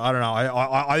well, but I don't know.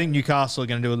 I think Newcastle are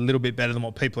going to do a little bit better than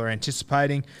what people are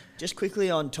anticipating. Just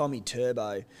quickly on Tommy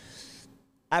Turbo,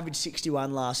 averaged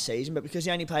 61 last season, but because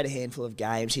he only played a handful of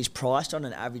games, he's priced on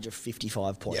an average of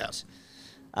 55 points.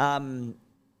 Yeah.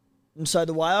 And so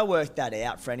the way I worked that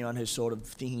out for anyone who's sort of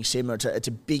thinking similar, it's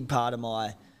a big part of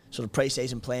my sort of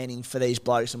pre-season planning for these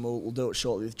blokes, and we'll do it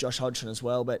shortly with Josh Hodgson as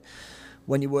well. But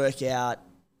when you work out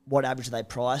what average are they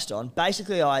priced on,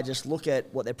 basically I just look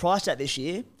at what they're priced at this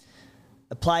year,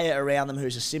 a player around them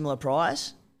who's a similar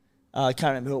price. I can't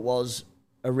remember who it was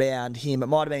around him. It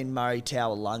might have been Murray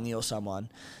Taulagi or someone.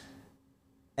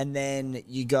 And then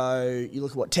you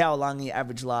look at what Taulagi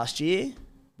averaged last year,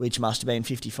 which must have been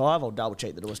 55. I'll double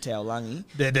check that it was Taulagi.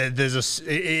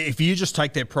 If you just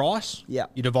take their price,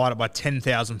 you divide it by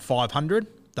 10,500,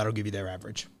 that'll give you their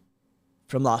average.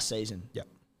 From last season? Yep.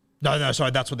 No,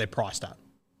 sorry, that's what they're priced at.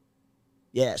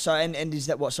 Yeah, so and is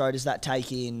that what? Sorry, does that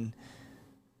take in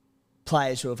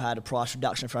players who have had a price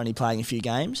reduction for only playing a few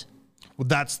games? Well,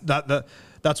 that's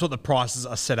what the prices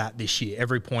are set at this year.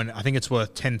 Every point, I think it's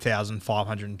worth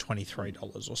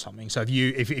 $10,523 or something. So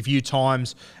if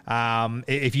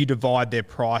you divide their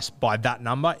price by that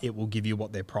number, it will give you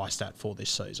what they're priced at for this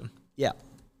season. Yeah,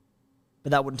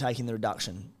 but that wouldn't take in the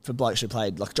reduction for blokes who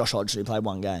played, like Josh Hodgson, who played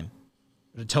one game.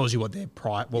 It tells you what their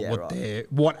price,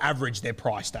 what average they're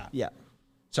priced at. Yeah.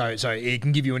 So it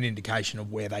can give you an indication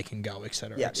of where they can go, et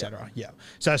cetera, et cetera. Yeah.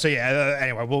 So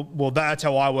anyway, well, that's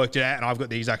how I worked it out, and I've got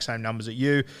the exact same numbers at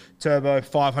you. Turbo,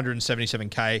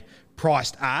 577K,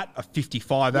 priced at a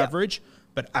 55 average,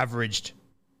 but averaged,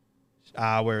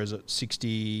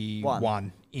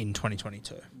 61 in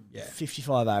 2022. Yeah.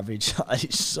 55 average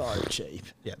is so cheap.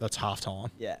 Yeah, that's half time.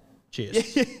 Yeah.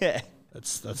 Cheers. Yeah.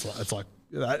 That's like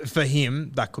for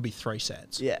him, that could be 3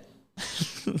 sets. Yeah.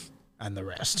 And the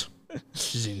rest.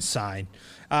 Which is insane.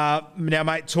 Now,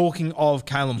 mate, talking of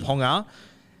Kalen Ponga,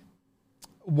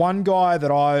 one guy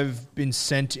that I've been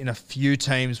sent in a few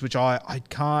teams, which I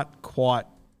can't quite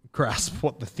grasp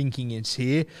what the thinking is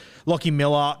here. Lockie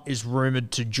Miller is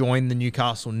rumoured to join the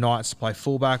Newcastle Knights to play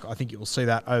fullback. I think you will see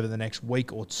that over the next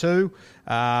week or two.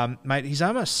 Mate, he's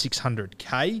almost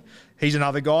 600K. He's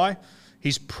another guy.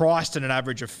 He's priced at an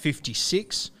average of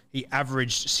 56. He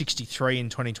averaged 63 in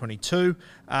 2022.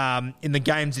 In the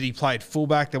games that he played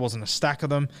fullback, there wasn't a stack of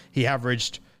them. He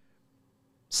averaged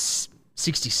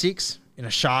 66 in a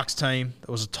Sharks team that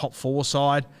was a top 4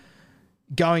 side.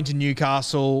 Going to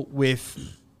Newcastle with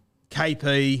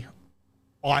KP,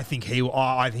 I think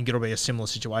it'll be a similar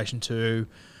situation to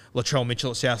Latrell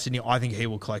Mitchell at South Sydney. I think he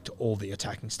will collect all the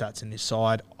attacking stats in this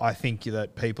side. I think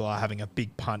that people are having a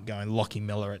big punt going Lockie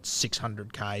Miller at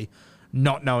 600K,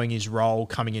 not knowing his role,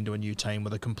 coming into a new team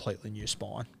with a completely new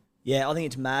spine. Yeah, I think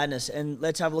it's madness. And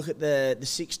let's have a look at the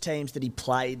 6 teams that he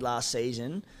played last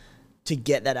season to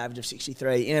get that average of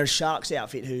 63. In a Sharks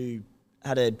outfit who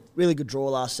had a really good draw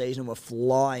last season, were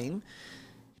flying.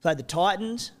 He played the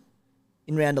Titans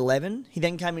in round 11. He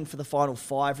then came in for the final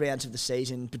 5 rounds of the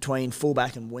season between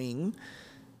fullback and wing.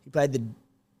 He played the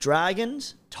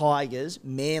Dragons, Tigers,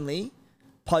 Manly,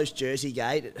 post Jersey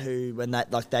Gate, who when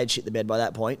they'd shit the bed by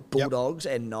that point, Bulldogs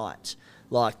and Knights.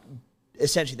 Like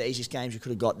essentially the easiest games you could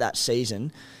have got that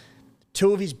season.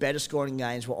 2 of his better scoring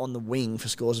games were on the wing for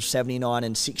scores of 79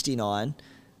 and 69.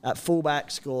 At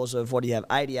fullback, scores of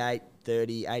 88,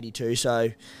 30, 82. So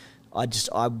I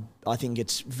think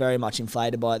it's very much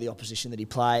inflated by the opposition that he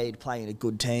played, playing in a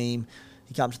good team.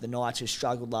 He comes to the Knights, who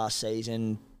struggled last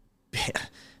season.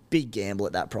 Big gamble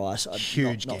at that price.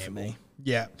 Huge not gamble. For me.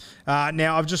 Yeah.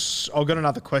 Now, I've got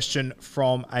another question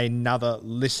from another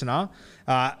listener.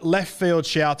 Left field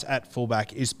shouts at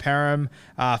fullback. Is Parham,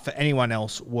 for anyone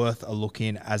else, worth a look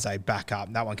in as a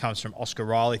backup? That one comes from Oscar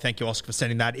Riley. Thank you, Oscar, for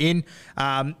sending that in.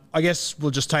 I guess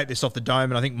we'll just take this off the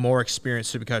dome, and I think more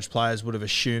experienced Supercoach players would have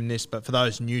assumed this, but for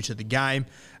those new to the game,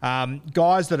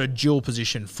 guys that are dual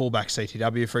position, fullback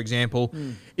CTW, for example,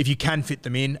 if you can fit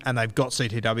them in and they've got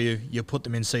CTW, you put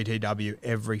them in CTW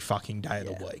every fucking day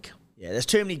of the week. Yeah, there's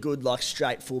too many good,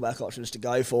 straight fullback options to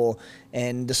go for,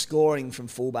 and the scoring from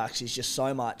fullbacks is just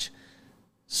so much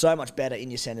better in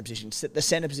your centre position. The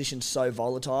centre position's so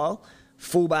volatile.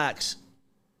 Fullbacks,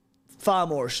 far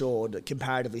more assured,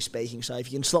 comparatively speaking. So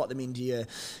if you can slot them into your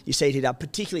seated up,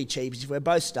 particularly cheap, if we're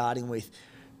both starting with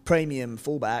premium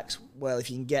fullbacks, well, if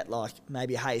you can get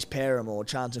maybe Hayes Perham or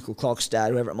Chancellor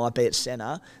Clockstad, whoever it might be at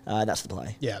centre, that's the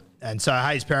play. Yeah, and so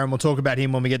Hayes Perham, we'll talk about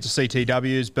him when we get to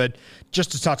CTWs, but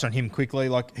just to touch on him quickly,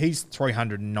 he's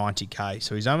 390k,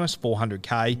 so he's almost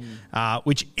 400k,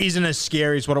 which isn't as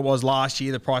scary as what it was last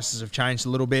year. The prices have changed a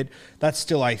little bit. That's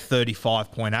still a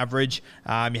 35-point average.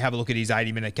 You have a look at his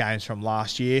 80-minute games from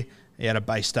last year. He had a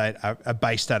base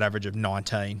stat average of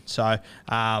 19. So,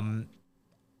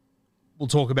 we'll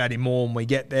talk about him more when we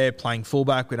get there. Playing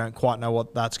fullback, we don't quite know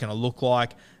what that's going to look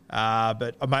like.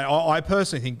 But I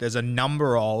personally think there's a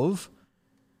number of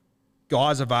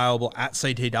guys available at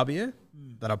CTW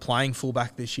that are playing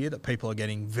fullback this year that people are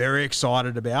getting very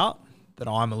excited about, that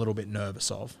I'm a little bit nervous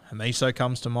of. Hamiso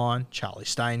comes to mind. Charlie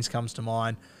Staines comes to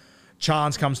mind.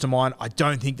 Chance comes to mind. I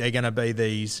don't think they're going to be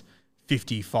these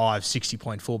 55,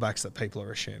 60-point fullbacks that people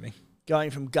are assuming.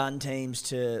 Going from gun teams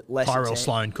to lesser Tyrell teams.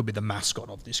 Sloan could be the mascot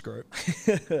of this group.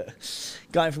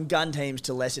 Going from gun teams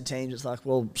to lesser teams, it's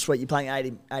well, sweet, you're playing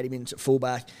 80 minutes at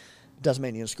fullback. Doesn't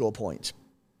mean you're going to score points.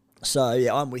 So,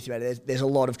 yeah, I'm with you, mate. There's a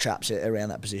lot of traps around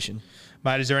that position.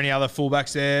 Mate, is there any other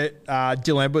fullbacks there?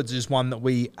 Dylan Edwards is one that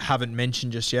we haven't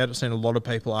mentioned just yet. I've seen a lot of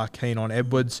people are keen on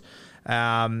Edwards.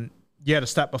 You had a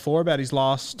stat before about his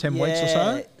last 10 weeks or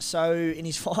so? So in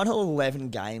his final 11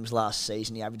 games last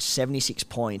season, he averaged 76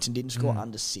 points and didn't score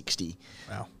under 60.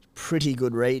 Wow. Pretty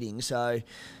good reading. So,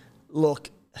 look,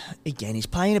 again, he's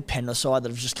playing a Penrith side that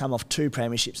have just come off 2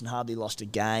 premierships and hardly lost a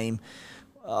game.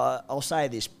 I'll say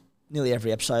this nearly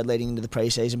every episode leading into the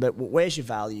preseason, but where's your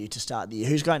value to start the year?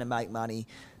 Who's going to make money?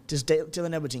 Does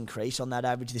Dylan Edwards increase on that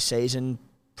average this season?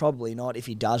 Probably not. If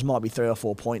he does, might be 3 or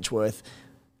 4 points worth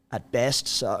at best.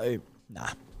 So, nah.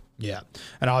 Yeah.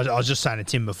 And I was just saying to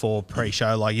Tim before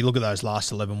pre-show, you look at those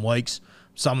last 11 weeks,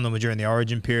 some of them were during the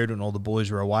origin period when all the boys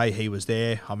were away. He was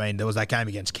there. I mean, there was that game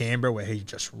against Canberra where he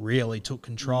just really took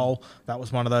control. That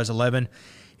was one of those 11.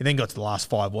 He then got to the last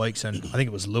 5 weeks, and I think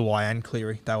it was Luai and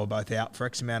Cleary. They were both out for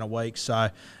X amount of weeks.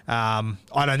 So I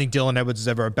don't think Dylan Edwards is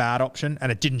ever a bad option,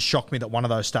 and it didn't shock me that one of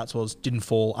those stats didn't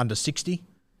fall under 60.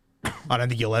 I don't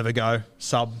think he'll ever go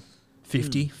sub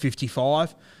 50,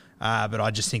 55. But I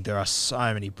just think there are so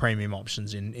many premium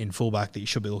options in fullback that you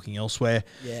should be looking elsewhere.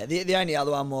 Yeah, the only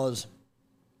other one was,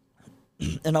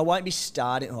 and I won't be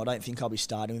starting, I don't think I'll be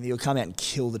starting with you. He'll come out and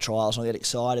kill the trials and I'll get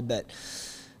excited, but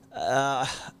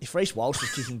if Reece Walsh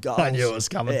was kicking goals... I knew it was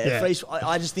coming. Yeah.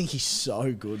 I just think he's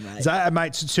so good, mate.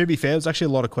 Mate, to be fair, there's actually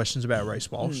a lot of questions about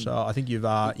Reece Walsh, so I think you've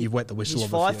wet the whistle. He's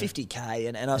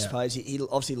 550k, and I suppose he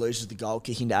obviously loses the goal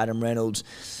kicking to Adam Reynolds.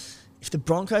 If the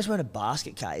Broncos weren't a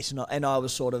basket case, and I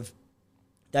was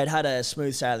they'd had a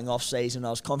smooth sailing off season, I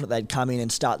was confident they'd come in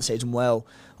and start the season well,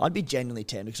 I'd be genuinely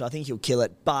tempted because I think he'll kill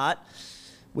it. But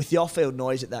with the off-field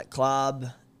noise at that club,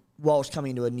 Walsh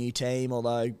coming into a new team,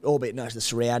 albeit knows the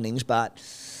surroundings, but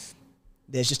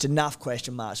there's just enough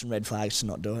question marks and red flags to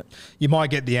not do it. You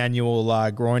might get the annual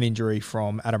groin injury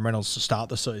from Adam Reynolds to start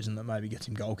the season that maybe gets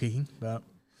him goal kicking, but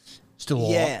still a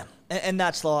lot. Yeah, and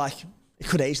that's it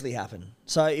could easily happen.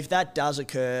 So if that does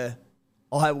occur,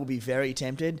 I will be very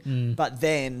tempted. But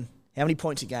then, how many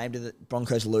points a game do the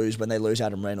Broncos lose when they lose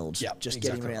Adam Reynolds? Yep, just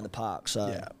getting around the park. So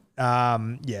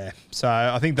yeah. So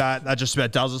I think that just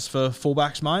about does us for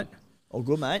fullbacks, mate. All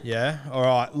good, mate. Yeah. All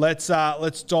right. Let's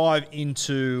dive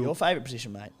into your favourite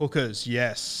position, mate. Hookers.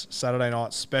 Yes. Saturday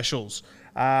night specials.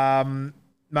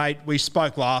 Mate, we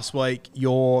spoke last week.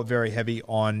 You're very heavy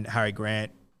on Harry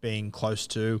Grant being close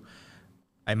to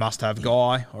a must-have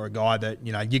guy, or a guy that,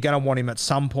 you're going to want him at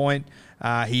some point.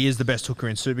 He is the best hooker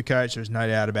in Supercoach. There's no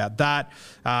doubt about that.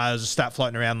 There's a stat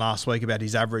floating around last week about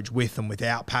his average with and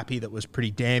without Pappy that was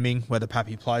pretty damning. Whether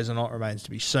Pappy plays or not remains to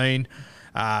be seen.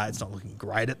 It's not looking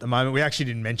great at the moment. We actually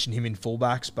didn't mention him in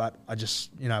fullbacks, but I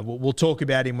just, we'll talk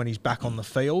about him when he's back on the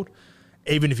field.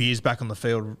 Even if he is back on the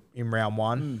field in round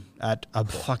one at a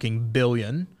fucking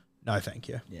billion, no thank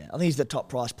you. Yeah, I think he's the top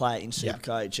price player in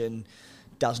Supercoach, and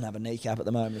doesn't have a kneecap at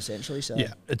the moment, essentially. So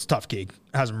yeah, it's a tough gig.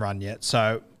 Hasn't run yet.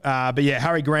 So, but yeah,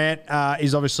 Harry Grant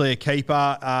is obviously a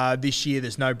keeper. This year,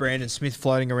 there's no Brandon Smith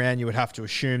floating around. You would have to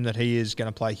assume that he is going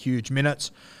to play huge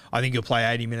minutes. I think he'll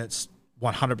play 80 minutes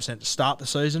 100% to start the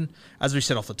season. As we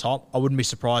said off the top, I wouldn't be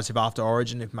surprised if after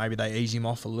Origin, if maybe they ease him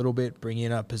off a little bit, bring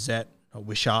in a Pizzette, a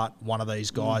Wishart, one of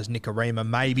these guys, Nick Arima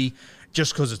maybe,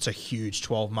 just because it's a huge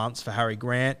 12 months for Harry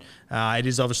Grant. It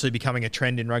is obviously becoming a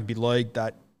trend in rugby league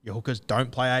that your hookers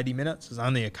don't play 80 minutes. There's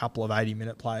only a couple of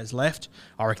 80-minute players left.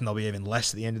 I reckon there'll be even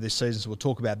less at the end of this season, so we'll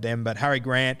talk about them. But Harry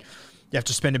Grant, you have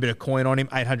to spend a bit of coin on him,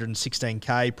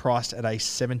 816K, priced at a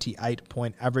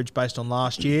 78-point average based on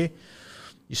last year.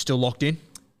 You're still locked in?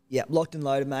 Yeah, locked and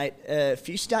loaded, mate. A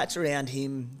few stats around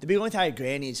him. The big one with Harry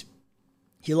Grant is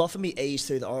he'll often be eased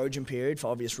through the Origin period for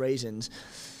obvious reasons.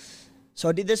 So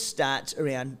I did the stats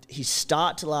around his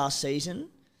start to last season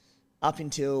up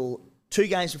until 2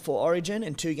 games before Origin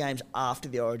and 2 games after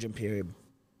the Origin period.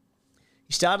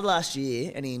 He started last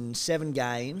year and in 7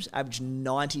 games averaged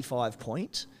 95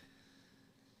 points.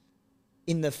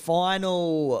 In the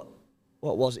final,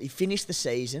 what was it? He finished the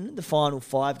season, the final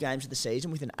 5 games of the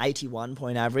season, with an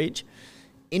 81-point average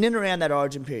in and around that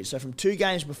Origin period. So from 2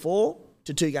 games before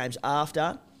to 2 games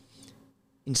after,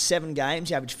 in 7 games,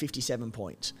 he averaged 57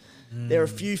 points. There are a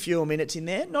few fewer minutes in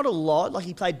there. Not a lot. Like,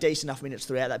 he played decent enough minutes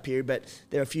throughout that period, but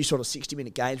there are a few sort of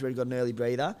 60-minute games where he got an early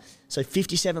breather. So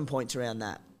 57 points around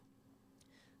that.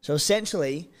 So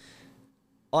essentially,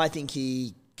 I think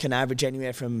he can average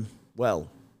anywhere from,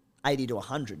 80 to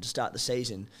 100 to start the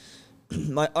season.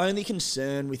 My only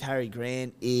concern with Harry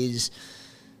Grant is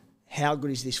how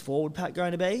good is this forward pack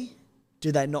going to be?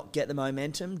 Do they not get the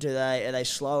momentum? Are they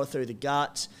slower through the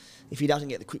guts? If he doesn't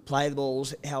get the quick play the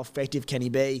balls, how effective can he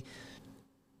be?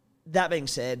 That being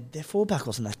said, their forward pack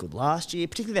wasn't that good last year,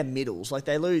 particularly their middles. Like,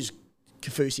 they lose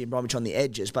Kafusi and Bromwich on the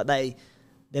edges, but their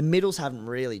middles haven't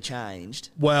really changed.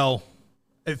 Well,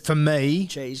 for me,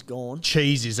 Cheese gone.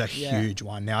 Cheese is a huge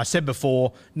one. Now, I said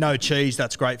before, no Cheese,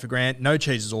 that's great for Grant. No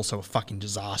Cheese is also a fucking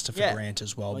disaster for Grant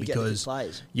as well,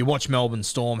 because you watch Melbourne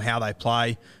Storm, how they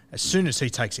play. As soon as he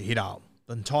takes a hit up,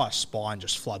 the entire spine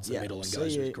just floods the middle and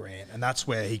goes with Grant. And that's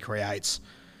where he creates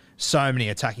so many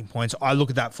attacking points. I look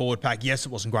at that forward pack. Yes,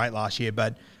 it wasn't great last year,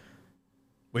 but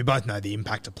we both know the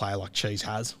impact a player like Cheese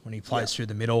has when he plays through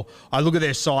the middle. I look at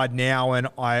their side now and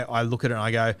I look at it and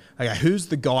I go, okay, who's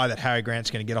the guy that Harry Grant's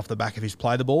going to get off the back of his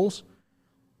play the balls?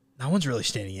 No one's really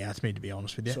standing out to me, to be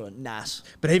honest with you. Sort of Nas.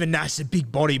 But even Nas is a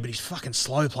big body, but he's fucking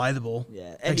slow play the ball.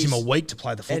 Yeah. It takes him a week to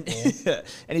play the football.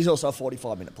 And he's also a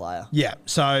 45-minute player. Yeah.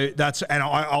 So that's, and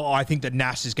I think that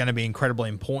Nas is going to be incredibly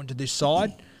important to this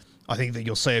side. I think that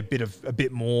you'll see a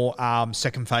bit more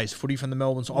second phase footy from the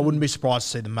Melbourne. So I wouldn't be surprised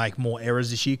to see them make more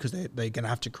errors this year, because they're going to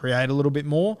have to create a little bit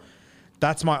more.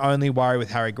 That's my only worry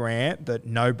with Harry Grant, that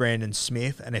no Brandon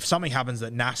Smith. And if something happens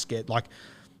that Nas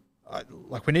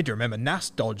we need to remember,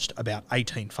 Nas dodged about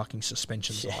 18 fucking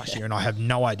suspensions last year, and I have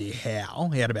no idea how.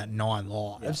 He had about 9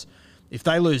 lives. Yeah. If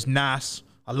they lose Nas,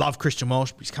 I love Christian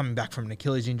Welsh, but he's coming back from an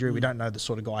Achilles injury. We don't know the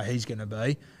sort of guy he's going to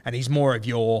be. And he's more of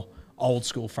your old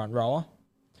school front rower.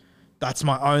 That's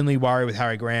my only worry with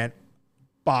Harry Grant.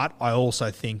 But I also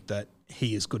think that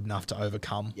he is good enough to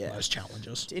overcome those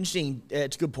challenges. It's interesting.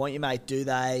 It's a good point you make. Do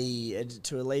they,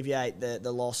 to alleviate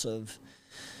the loss of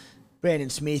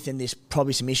Brandon Smith and there's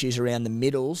probably some issues around the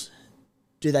middles,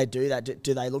 do they do that?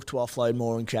 Do they look to offload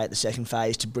more and create the second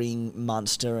phase to bring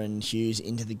Munster and Hughes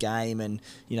into the game? And,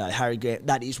 Harry Grant,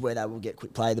 that is where they will get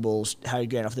quick play the balls, Harry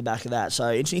Grant off the back of that. So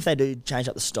interesting if they do change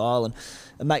up the style, and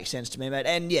it makes sense to me, mate.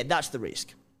 And, that's the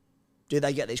risk. Do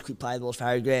they get these quick play the balls for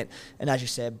Harry Grant? And as you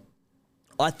said,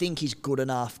 I think he's good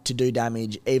enough to do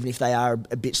damage, even if they are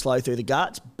a bit slow through the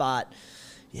guts, but...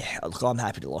 yeah, look, I'm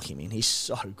happy to lock him in. He's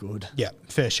so good. Yeah,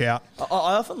 fair shout. I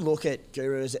often look at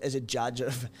Guru as a judge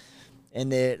of,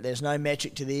 and there's no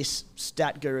metric to this.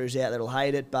 Stat gurus out that'll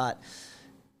hate it, but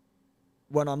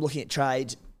when I'm looking at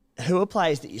trades, who are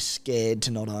players that you're scared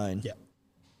to not own? Yeah.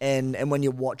 And when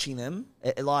you're watching them,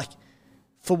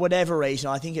 for whatever reason,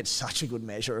 I think it's such a good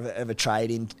measure of a trade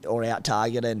in or out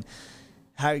target, and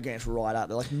Harry Grant's right up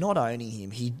there. Like, not owning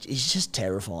him, he's just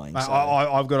terrifying. So.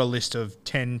 I've got a list of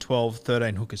 10, 12,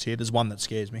 13 hookers here. There's one that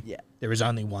scares me. Yeah. There is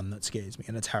only one that scares me,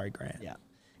 and it's Harry Grant. Yeah.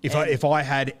 If I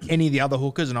had any of the other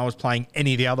hookers and I was playing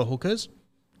any of the other hookers,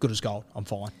 good as gold. I'm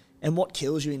fine. And what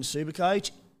kills you in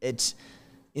Supercoach, it's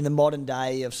in the modern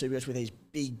day of Supercoach with these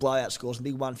big blowout scores and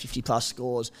big 150-plus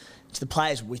scores, it's the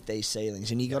players with these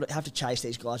ceilings. And you have to chase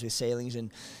these guys with ceilings.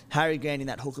 And Harry Grant in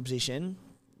that hooker position...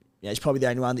 he's probably the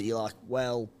only one that you're like,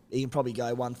 well, he can probably go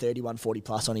 130, 140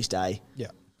 plus on his day. Yeah.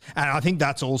 And I think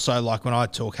that's also, like, when I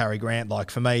talk Harry Grant, like,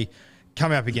 for me,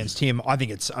 coming up against him, I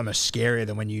think it's almost scarier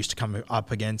than when you used to come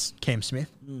up against Cam Smith.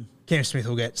 Cam Smith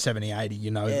will get 70, 80.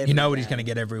 You know what he's going to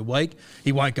get every week.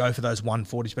 He won't go for those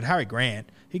 140s. But Harry Grant,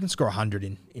 he can score 100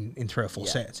 in 3 or 4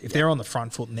 sets. If they're on the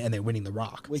front foot and they're winning the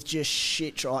ruck. With just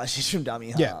shit tries from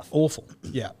dummy half. Yeah, awful.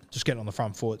 Yeah, just getting on the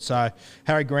front foot. So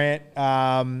Harry Grant,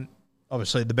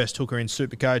 obviously the best hooker in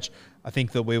Supercoach. I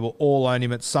think that we will all own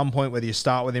him at some point, whether you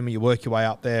start with him or you work your way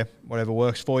up there, whatever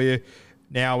works for you.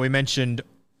 Now, we mentioned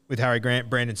with Harry Grant,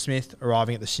 Brandon Smith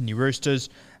arriving at the Sydney Roosters,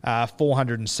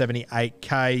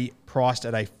 $478K, priced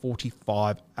at a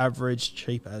 45 average,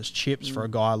 cheap as chips for a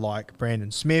guy like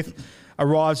Brandon Smith.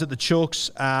 Arrives at the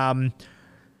Chooks.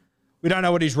 We don't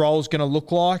know what his role is going to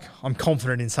look like. I'm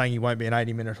confident in saying he won't be an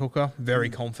 80-minute hooker.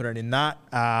 Very confident in that.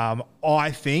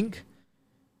 I think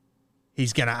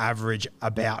he's going to average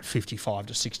about 55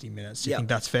 to 60 minutes. Do you think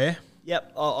that's fair?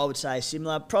 Yep, I would say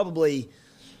similar. Probably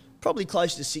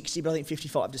close to 60, but I think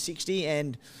 55 to 60,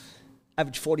 and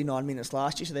averaged 49 minutes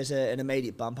last year, so there's an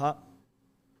immediate bump up.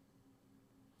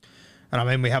 And I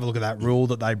mean, we have a look at that rule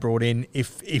that they brought in.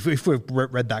 If we've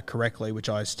read that correctly, which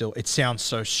it sounds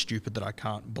so stupid that I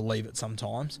can't believe it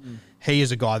sometimes. He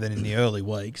is a guy that in the early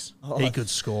weeks, he could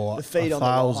score the feet on the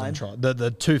line.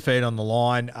 The 2 feet on the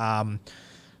line.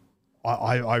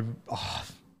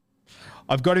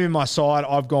 I've got him in my side.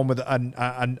 I've gone with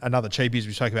another cheapie as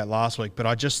we spoke about last week, but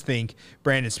I just think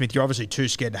Brandon Smith, you're obviously too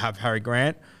scared to have Harry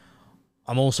Grant.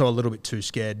 I'm also a little bit too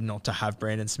scared not to have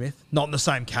Brandon Smith. Not in the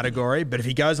same category, but if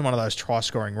he goes on one of those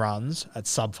try-scoring runs at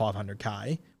sub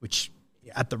 500K, which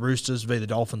at the Roosters v the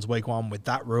Dolphins week 1 with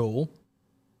that rule.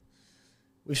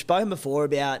 We've spoken before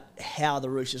about how the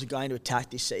Roosters are going to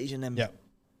attack this season and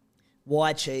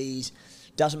why Cheese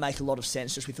doesn't make a lot of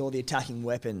sense just with all the attacking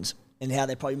weapons and how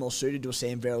they're probably more suited to a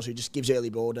Sam Verrills who just gives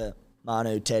early ball to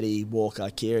Manu, Teddy, Walker,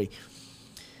 Keary.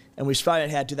 And we've spoken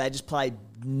about how do they just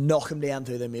knock them down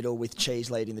through the middle with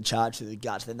Cheese leading the charge through the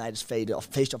guts, then they just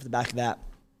feast off the back of that.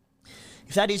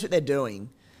 If that is what they're doing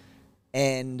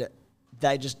and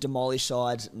they just demolish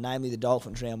sides, namely the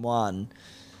Dolphins round 1,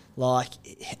 like,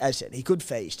 as I said, he could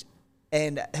feast.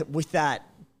 And with that,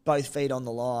 both feet on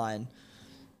the line,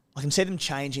 I can see them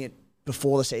changing it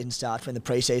before the season starts when the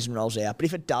preseason rolls out. But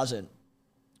if it doesn't,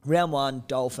 round 1,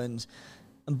 Dolphins,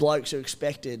 and blokes are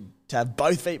expected to have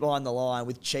both feet behind the line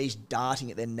with Cheese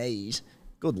darting at their knees,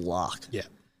 good luck.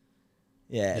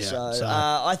 Yeah. So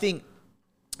I think,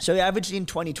 so he averaged in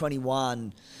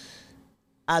 2021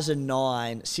 as a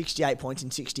 9, 68 points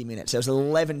in 60 minutes. There was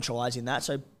 11 tries in that,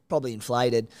 so probably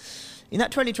inflated. In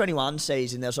that 2021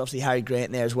 season, there was obviously Harry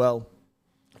Grant there as well.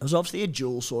 It was obviously a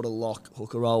dual sort of lock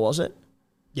hooker role, was it?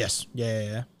 Yes.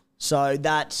 Yeah. So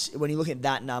that's, when you look at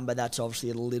that number, that's obviously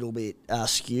a little bit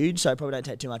skewed, so probably don't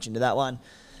take too much into that one.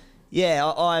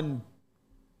 Yeah, I'm,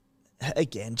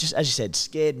 again, just as you said,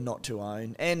 scared not to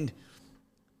own. And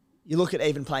you look at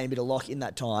even playing a bit of lock in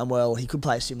that time, well, he could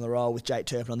play a similar role with Jake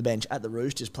Turpin on the bench at the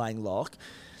Roosters playing lock.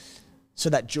 So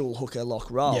that dual hooker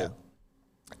lock role. Yeah.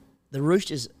 The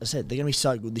Roosters, I said, they're going to be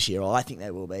so good this year. I think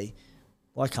they will be.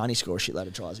 Why can't he score a shitload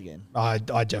of tries again? I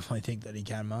definitely think that he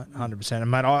can, mate, 100%.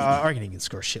 And, mate, I reckon he can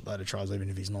score a shitload of tries even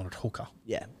if he's not at hooker.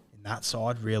 Yeah. In that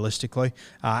side, realistically.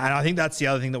 And I think that's the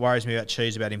other thing that worries me about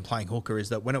Cheese, about him playing hooker, is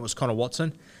that when it was Connor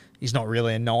Watson, he's not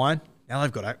really a 9. Now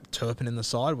they've got Turpin in the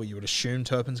side where you would assume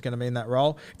Turpin's going to be in that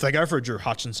role. If they go for a Drew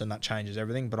Hutchinson, that changes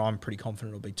everything, but I'm pretty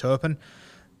confident it'll be Turpin.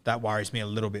 That worries me a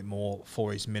little bit more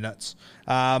for his minutes.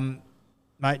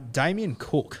 Mate, Damien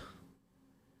Cook.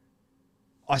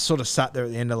 I sort of sat there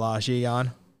at the end of last year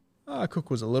going, Cook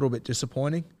was a little bit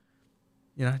disappointing.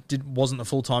 You know, wasn't the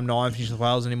full-time 9 for New South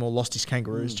Wales anymore, lost his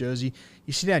Kangaroos jersey.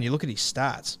 You sit down, you look at his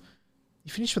stats. He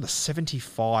finished with a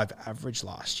 75 average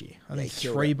last year. I think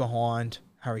 3 behind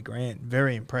Harry Grant.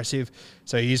 Very impressive.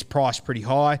 So he is priced pretty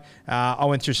high. I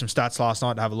went through some stats last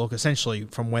night to have a look. Essentially,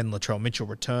 from when Latrell Mitchell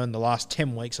returned, the last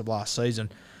 10 weeks of last season,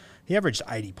 he averaged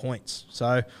 80 points.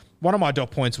 So one of my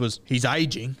dot points was he's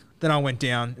aging. Then I went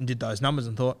down and did those numbers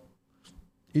and thought,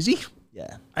 is he?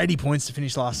 Yeah. 80 points to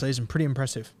finish last season. Pretty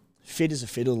impressive. Fit as a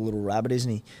fiddle, the little rabbit,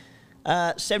 isn't he?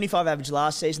 75 average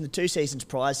last season. The 2 seasons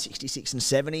prior, 66 and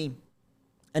 70.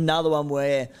 Another one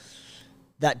where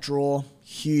that draw,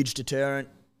 huge deterrent.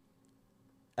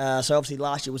 So obviously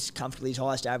last year was comfortably his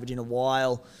highest average in a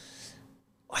while.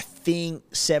 I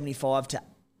think 75 to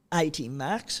 80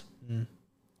 max. Mate,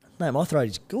 my throat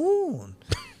is gone.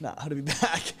 No, I'll be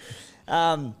back.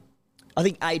 I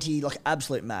think 80, like,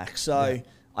 absolute max. So I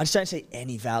just don't see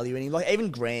any value in him. Like, even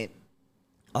Grant,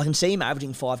 I can see him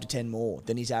averaging 5 to 10 more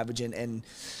than he's averaging. And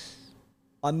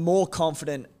I'm more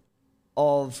confident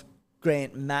of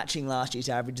Grant matching last year's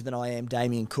average than I am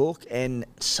Damien Cook, and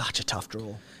such a tough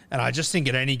draw. And I just think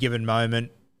at any given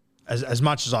moment, as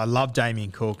much as I love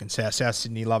Damien Cook and South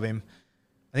Sydney love him,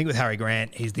 I think with Harry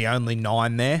Grant, he's the only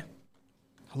 9 there.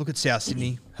 I look at South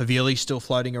Sydney. Havili's still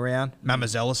floating around.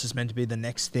 Mamazelis is meant to be the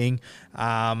next thing.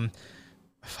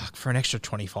 For an extra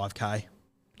 25K,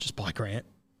 just buy Grant.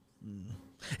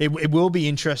 It will be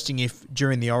interesting if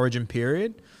during the Origin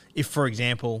period, if, for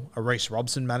example, a Reece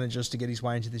Robson manages to get his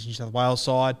way into this New South Wales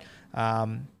side,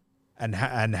 and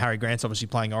Harry Grant's obviously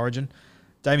playing Origin,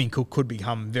 Damien Cook could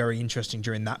become very interesting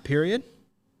during that period.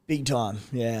 Big time,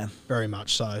 yeah. Very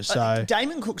much so. So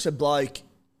Damien Cook's a bloke,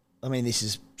 I mean, this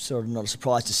is sort of not a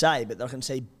surprise to say, but I can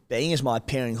see being as my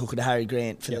pairing hooker to Harry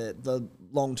Grant for the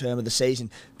long term of the season,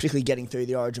 particularly getting through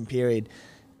the Origin period.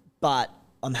 But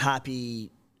I'm happy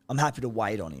to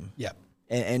wait on him. Yep.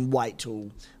 And wait till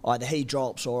either he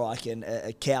drops or I can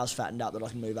a cow's fattened up that I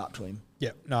can move up to him.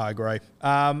 Yep. No, I agree.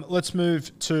 Let's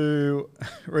move to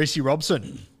Reece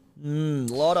Robson. A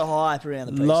lot of hype around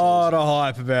the preseason. Lot of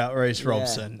hype about Reece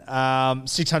Robson.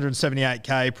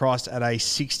 678K priced at a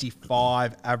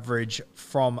 65 average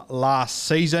from last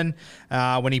season.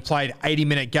 When he played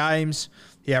 80-minute games,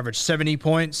 he averaged 70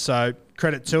 points, so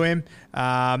credit to him.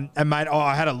 And, mate,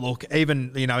 I had a look.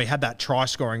 Even, he had that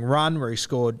try-scoring run where he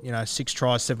scored, 6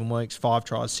 tries, 7 weeks, 5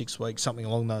 tries, 6 weeks, something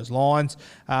along those lines.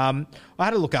 I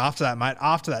had a look after that, mate.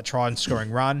 After that try-scoring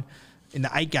run, in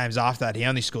the 8 games after that, he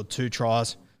only scored 2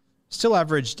 tries. Still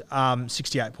averaged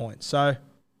 68 points. So,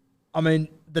 I mean,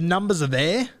 the numbers are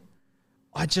there.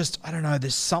 I don't know.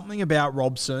 There's something about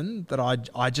Robson that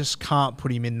I just can't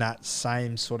put him in that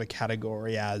same sort of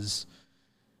category as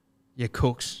your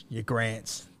Cooks, your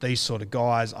Grants, these sort of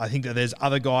guys. I think that there's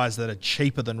other guys that are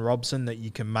cheaper than Robson that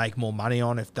you can make more money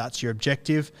on if that's your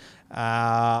objective.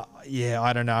 I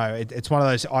don't know. It's one of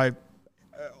those...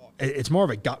 It's more of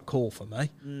a gut call for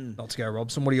me not to go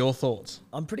Robson. What are your thoughts?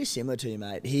 I'm pretty similar to you,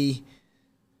 mate.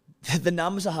 The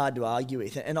numbers are hard to argue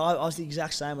with. And I was the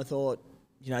exact same. I thought,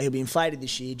 he'll be inflated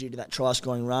this year due to that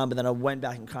try-scoring run. But then I went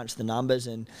back and crunched the numbers.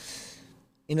 And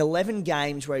in 11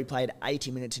 games where he played 80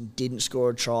 minutes and didn't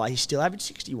score a try, he still averaged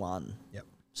 61. Yep.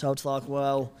 So it's like,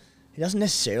 well, he doesn't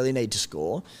necessarily need to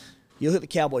score. You look at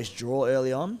the Cowboys' draw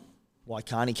early on. Why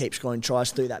can't he keep scoring tries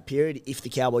through that period if the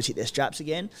Cowboys hit their straps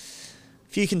again?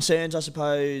 Few concerns, I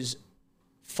suppose.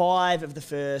 5 of the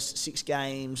first 6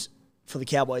 games for the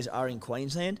Cowboys are in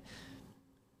Queensland.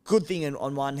 Good thing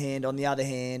on one hand. On the other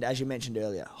hand, as you mentioned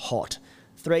earlier, hot.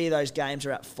 3 of those games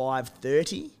are at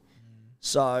 5:30,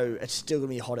 so it's still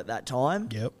going to be hot at that time.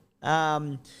 Yep.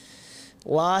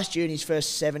 Last year in his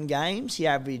first 7 games, he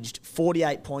averaged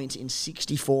 48 points in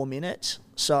 64 minutes.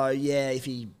 So, if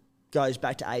he goes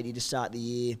back to 80 to start the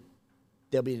year,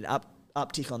 there'll be an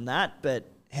uptick on that, but...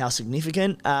 how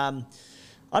significant? I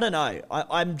don't know.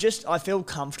 I feel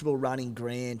comfortable running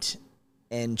Grant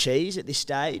and Cheese at this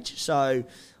stage, so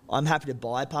I'm happy to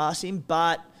bypass him.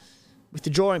 But with the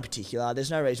draw in particular,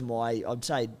 there's no reason why I'd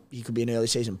say he could be an early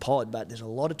season pod, but there's a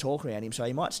lot of talk around him, so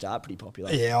he might start pretty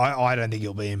popular. Yeah, I don't think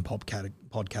he'll be in pod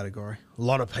category. A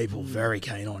lot of people very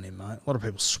keen on him, mate. A lot of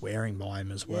people swearing by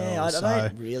him as well. Yeah, I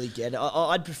don't really get it.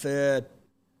 I'd prefer...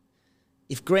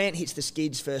 if Grant hits the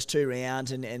skids first 2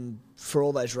 rounds and for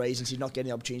all those reasons he's not getting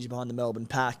the opportunity behind the Melbourne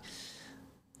pack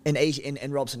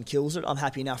and Robson kills it, I'm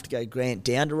happy enough to go Grant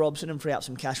down to Robson and free up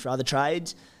some cash for other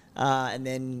trades. And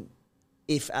then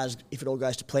if it all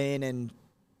goes to plan and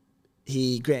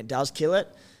Grant does kill it,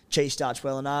 Cheese starts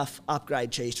well enough,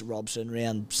 upgrade Cheese to Robson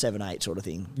round 7-8 sort of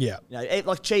thing. Yeah.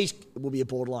 Cheese will be a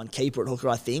borderline keeper at hooker,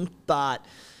 I think, but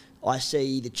I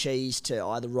see the Cheese to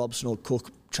either Robson or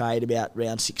Cook trade about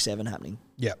round 6-7 happening.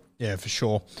 Yeah, for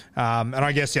sure. And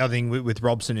I guess the other thing with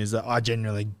Robson is that I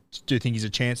genuinely do think he's a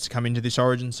chance to come into this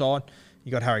Origin side.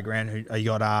 You got Harry Grant, you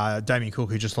got Damien Cook,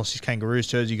 who just lost his Kangaroos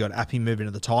jersey. You got Appy moving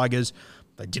to the Tigers.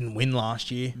 They didn't win last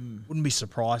year. Wouldn't be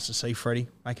surprised to see Freddie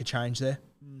make a change there.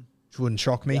 Which wouldn't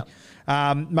shock me.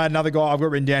 Yep. Mate, another guy I've got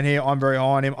written down here. I'm very high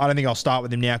on him. I don't think I'll start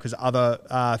with him now because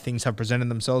other things have presented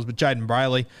themselves. But Jaden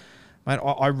Brayley. Mate,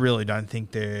 I really don't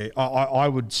think I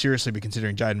would seriously be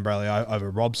considering Jaden Brayley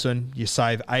over Robson. You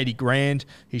save 80 grand.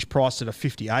 He's priced at a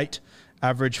 58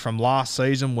 average from last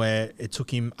season where it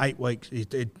took him 8 weeks.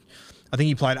 I think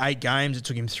he played 8 games. It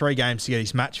took him 3 games to get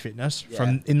his match fitness.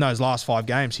 Yeah. In those last 5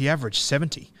 games, he averaged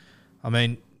 70. I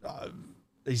mean,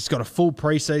 he's got a full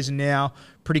preseason now.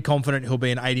 Pretty confident he'll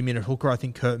be an 80-minute hooker. I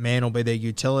think Kurt Mann will be their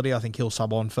utility. I think he'll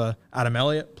sub on for Adam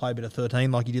Elliott, play a bit of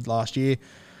 13 like he did last year.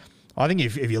 I think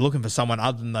if you're looking for someone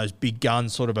other than those big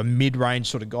guns, sort of a mid-range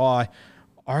sort of guy,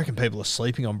 I reckon people are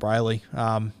sleeping on Brayley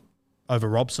over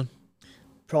Robson.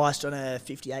 Priced on a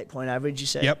 58-point average, you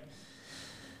said? Yep.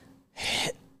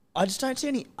 I just don't see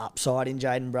any upside in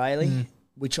Jaden Brayley,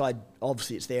 which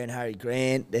obviously it's there in Harry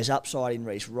Grant. There's upside in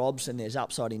Reece Robson. There's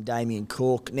upside in Damien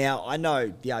Cook. Now, I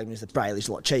know the argument is that Brayley's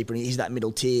a lot cheaper and he's that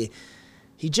middle tier.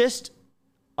 He just,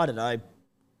 I don't know,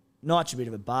 Knight's a bit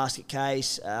of a basket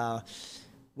case.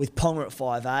 With Ponga at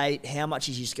 5'8",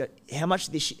 how much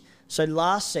this... So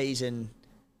last season,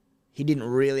 he didn't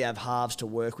really have halves to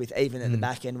work with, even at the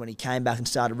back end when he came back and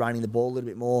started running the ball a little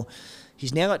bit more.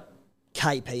 He's now got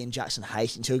KP and Jackson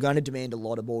Hastings, who are going to demand a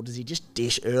lot of ball. Does he just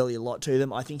dish early a lot to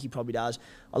them? I think he probably does.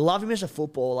 I love him as a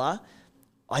footballer.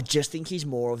 I just think he's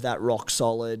more of that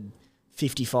rock-solid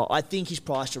 55. I think he's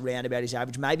priced around about his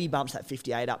average. Maybe he bumps that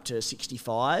 58 up to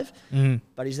 65.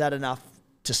 But is that enough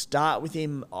to start with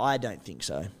him? I don't think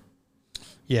so.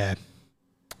 Yeah.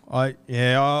 I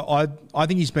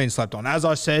think he's been slept on. As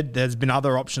I said, there's been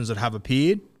other options that have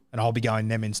appeared, and I'll be going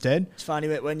them instead. It's funny,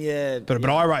 but when you... But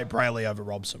I rate Brayley over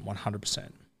Robson, 100%.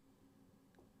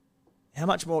 How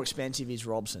much more expensive is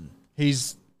Robson?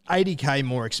 He's 80K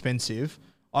more expensive.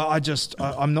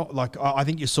 I'm not like... I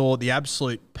think you saw the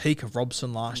absolute peak of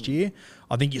Robson last year.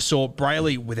 I think you saw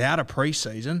Brayley without a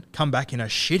preseason come back in a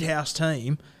shithouse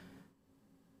team,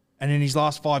 and in his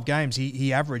last 5 games,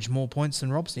 he averaged more points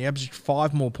than Robson. He averaged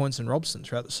 5 more points than Robson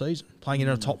throughout the season, playing in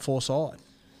a top 4 side.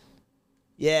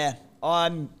 Yeah,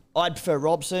 I'd prefer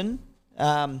Robson.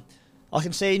 I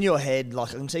can see in your head, I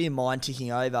can see your mind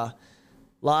ticking over.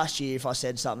 Last year, if I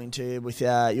said something to you with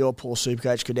your poor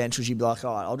Supercoach credentials, you'd be like,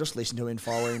 all right, I'll just listen to him and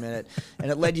follow him. And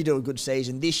it led you to a good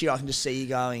season. This year, I can just see you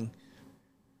going,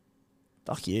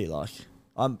 fuck you.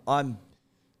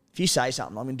 If you say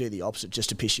something, I'm going to do the opposite just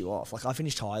to piss you off. I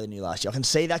finished higher than you last year. I can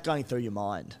see that going through your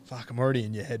mind. Fuck, I'm already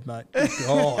in your head, mate.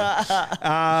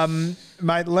 God.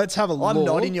 Mate, let's have a look. I'm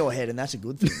not in your head, and that's a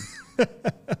good thing.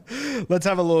 Let's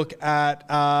have a look at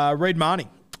Reid Marnie.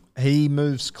 He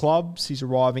moves clubs. He's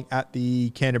arriving at the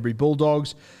Canterbury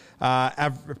Bulldogs.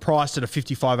 Priced at a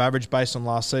 55 average based on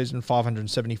last season,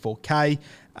 574K.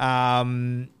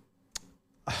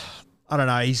 I don't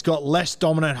know. He's got less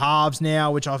dominant halves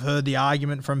now, which I've heard the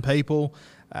argument from people.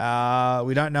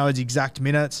 We don't know his exact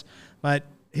minutes. Mate,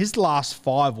 his last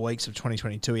 5 weeks of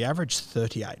 2022, he averaged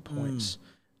 38 points.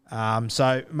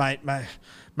 So, mate,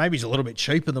 maybe he's a little bit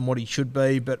cheaper than what he should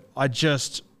be, but I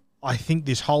think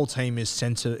this whole team is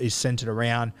centered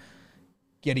around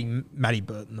getting Matty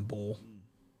Burton the ball.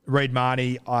 Reid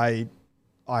Marnie,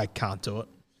 I can't do it.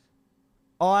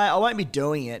 I won't be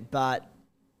doing it, but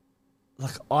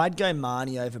I'd go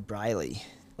Marnie over Brayley.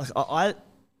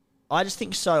 I just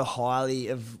think so highly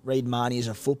of Reid Marnie as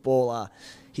a footballer.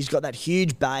 He's got that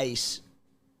huge base.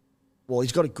 Well,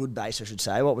 he's got a good base, I should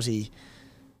say. What was he?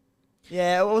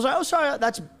 Yeah, it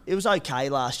was okay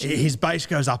last year. His base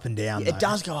goes up and down. It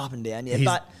does go up and down,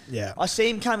 yeah. I see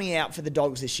him coming out for the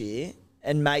Dogs this year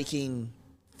and making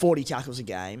 40 tackles a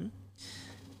game.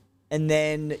 And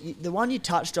then the one you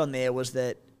touched on there was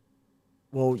that,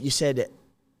 well, you said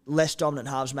less dominant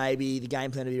halves maybe. The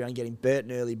game plan will be around getting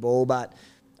Burton early ball, but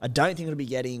I don't think it'll be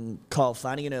getting Kyle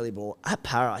Flanagan early ball. At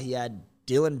Para, he had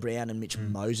Dylan Brown and Mitch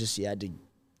Moses he had to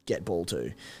get ball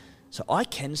to. So I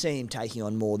can see him taking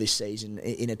on more this season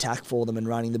in attack for them and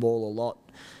running the ball a lot.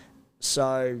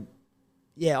 So,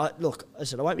 yeah, I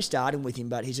won't be starting with him,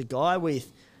 but he's a guy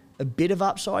with a bit of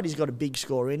upside. He's got a big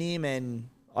score in him, and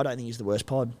I don't think he's the worst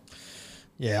pod.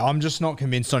 Yeah, I'm just not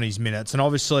convinced on his minutes. And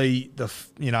obviously,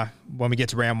 when we get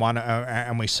to round 1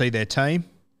 and we see their team,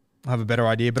 I'll have a better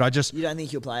idea. But You don't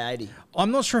think he'll play 80? I'm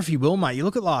not sure if he will, mate. You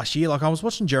look at last year, I was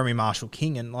watching Jeremy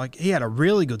Marshall-King, and he had a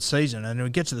really good season, and it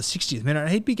would get to the 60th minute, and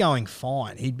he'd be going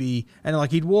fine.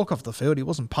 He'd walk off the field. He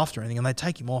wasn't puffed or anything, and they'd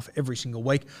take him off every single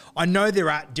week. I know they're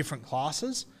at different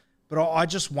classes, but I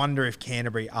just wonder if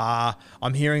Canterbury are...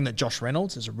 I'm hearing that Josh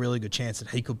Reynolds, there's a really good chance that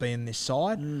he could be in this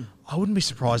side. I wouldn't be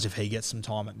surprised if he gets some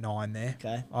time at 9 there.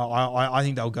 Okay. I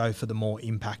think they'll go for the more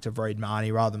impact of Reid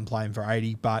Marnie rather than playing for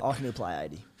 80, but... I reckon he'll play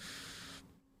 80.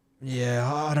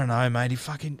 Yeah, I don't know, mate.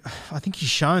 I think he's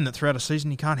shown that throughout a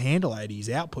season he can't handle 80. His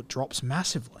output drops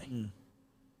massively.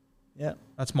 Yeah.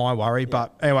 That's my worry. Yeah.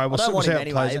 But anyway, we'll see how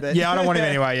it plays. But... Yeah, I don't want him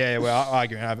anyway. Yeah, we're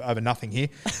arguing over nothing here.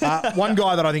 One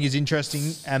guy that I think is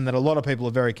interesting and that a lot of people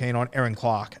are very keen on, Aaron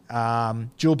Clark.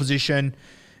 Dual position,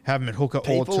 have him at hooker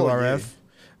or 2RF.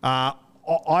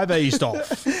 I've eased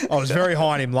off. I was very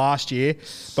high on him last year,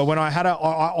 but when I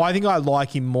think I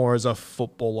like him more as a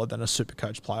footballer than a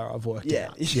Supercoach player I've worked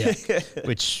out. Yeah.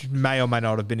 Which may or may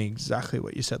not have been exactly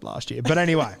what you said last year. But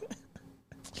anyway,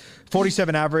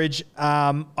 47 average.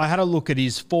 I had a look at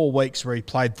his 4 weeks where he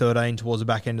played 13 towards the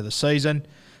back end of the season.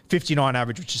 59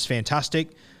 average, which is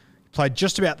fantastic. He played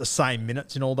just about the same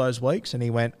minutes in all those weeks, and he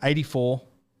went 84,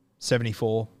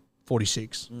 74,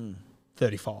 46,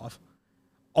 35.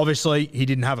 Obviously, he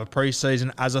didn't have a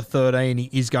preseason as a 13. He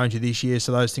is going to this year,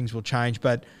 so those things will change.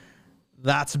 But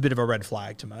that's a bit of a red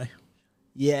flag to me.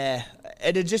 Yeah,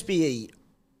 it'd just be,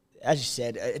 as you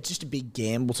said, it's just a big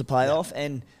gamble to play off.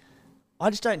 And I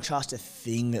just don't trust a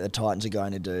thing that the Titans are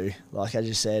going to do. Like I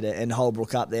just said, and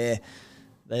Holbrook up there,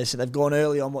 they said they've gone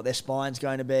early on what their spine's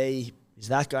going to be. Is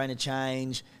that going to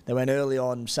change? They went early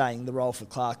on saying the role for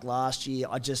Clark last year.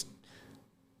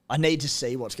 I need to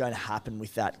see what's going to happen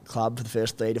with that club for the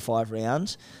first 3 to 5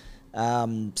 rounds.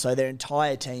 So their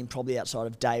entire team, probably outside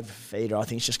of Dave Fifita, I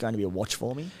think it's just going to be a watch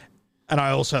for me. And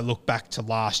I also look back to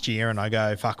last year and I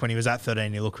go, fuck, when he was at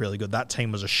 13, he looked really good. That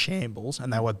team was a shambles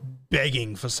and they were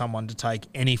begging for someone to take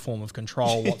any form of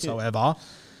control whatsoever.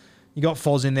 You got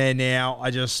Foz in there now. I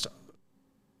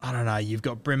don't know. You've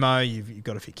got Brimo, you've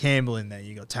got a fit Campbell in there.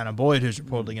 You've got Tanner Boyd, who's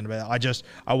reportedly going to be there.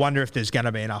 I wonder if there's going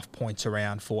to be enough points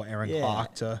around for Aaron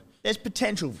Clark to... There's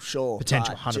potential, sure.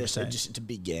 Potential, 100%. It's a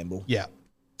big gamble. Yeah.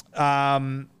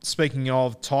 Speaking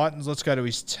of Titans, let's go to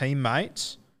his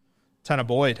teammate, Tanner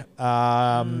Boyd.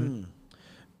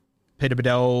 Peter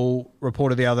Bedell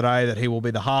reported the other day that he will be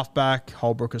the halfback.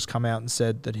 Holbrook has come out and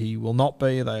said that he will not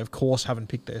be. They, of course, haven't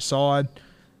picked their side.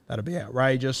 That'd be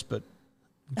outrageous, but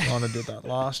kind of did that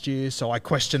last year. So I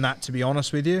question that, to be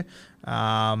honest with you.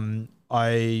 I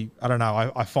don't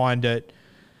know. I find it...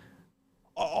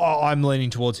 I'm leaning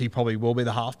towards he probably will be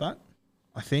the halfback,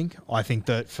 I think. I think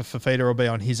that Fifita will be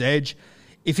on his edge.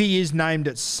 If he is named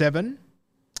at 7...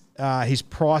 he's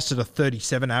priced at a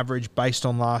 37 average based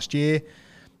on last year.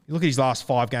 You look at his last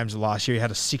 5 games of last year, he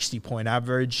had a 60-point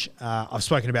average. I've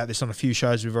spoken about this on a few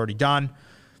shows we've already done.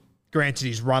 Granted,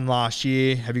 his run last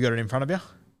year, have you got it in front of you?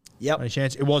 Yep. Any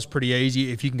chance? It was pretty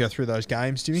easy if you can go through those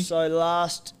games, Timmy. So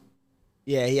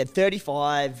he had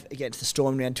 35 against the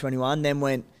Storm in round 21, then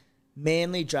went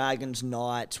Manly, Dragons,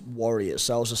 Knights, Warriors.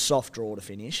 So it was a soft draw to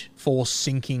finish. 4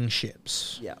 sinking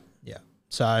ships. Yeah. Yeah.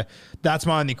 So that's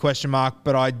my only question mark,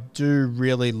 but I do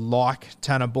really like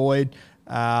Tanner Boyd.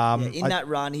 That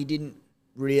run, he didn't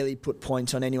really put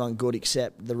points on anyone good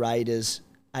except the Raiders,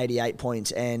 88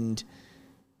 points, and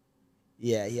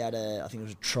he had I think it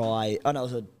was a try. Oh, no,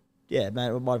 it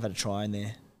might have had a try in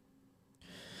there.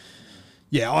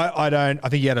 Yeah, I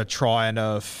think he had a try and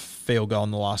a field goal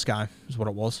in the last game is what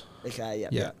it was. Okay,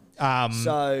 yeah.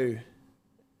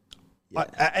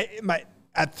 Mate,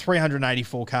 at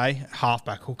 384k,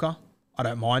 halfback hooker, I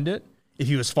don't mind it. If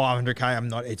he was 500k, I'm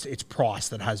not. It's price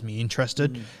that has me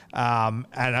interested. And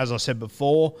as I said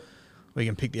before, we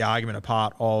can pick the argument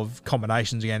apart of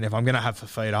combinations again. If I'm going to have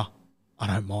Fifita, I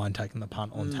don't mind taking the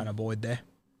punt on Tanner Boyd there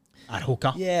at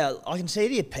hooker. Yeah, I can see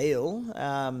the appeal.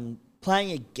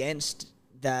 Playing against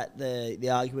that, the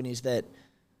argument is that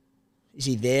is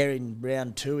he there in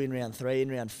round 2, in round 3, in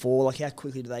round 4? Like, how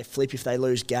quickly do they flip if they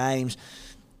lose games?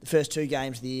 The first 2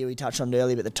 games of the year we touched on it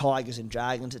earlier, but the Tigers and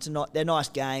Dragons, they're nice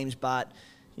games, but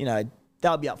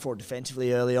they'll be up for it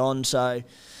defensively early on. So,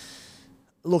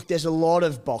 look, there's a lot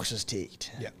of boxes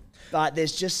ticked. Yeah. But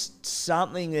there's just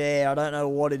something there. I don't know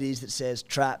what it is that says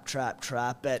trap, trap,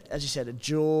 trap. But as you said, a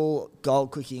dual goal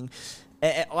kicking.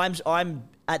 I'm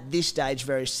at this stage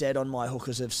very set on my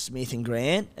hookers of Smith and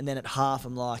Grant, and then at half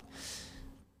I'm like,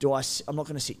 I'm not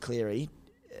going to sit Cleary.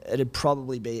 It'd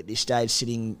probably be at this stage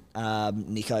sitting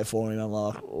Nico for him. I'm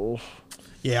like, oh.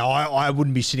 Yeah, I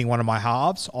wouldn't be sitting one of my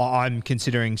halves. I'm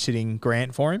considering sitting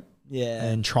Grant for him. Yeah.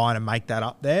 And trying to make that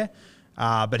up there.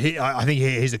 But I think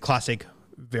he's a classic,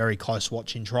 very close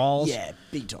watch in trials. Yeah,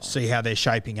 big time. See how they're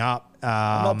shaping up.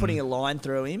 I'm not putting a line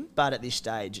through him, but at this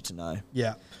stage, it's a no.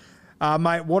 Yeah.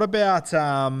 Mate, what about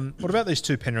these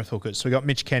 2 Penrith hookers? So we got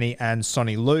Mitch Kenny and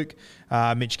Sonny Luke.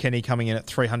 Mitch Kenny coming in at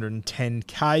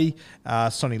 310k,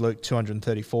 Sonny Luke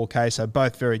 234k. So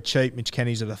both very cheap. Mitch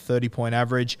Kenny's at a 30-point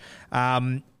average.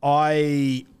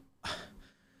 I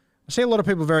see a lot of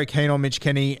people very keen on Mitch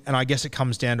Kenny, and I guess it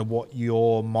comes down to what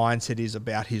your mindset is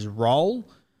about his role.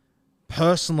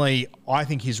 Personally, I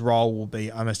think his role will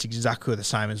be almost exactly the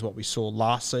same as what we saw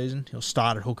last season. He'll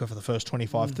start at hooker for the first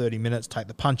 25, 30 minutes, take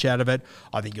the punch out of it.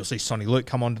 I think you'll see Sonny Luke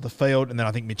come onto the field, and then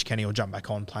I think Mitch Kenny will jump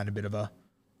back on playing a bit of a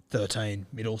 13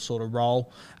 middle sort of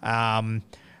role. I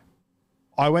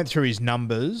went through his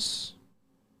numbers.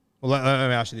 Well, let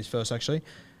me ask you this first, actually.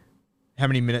 How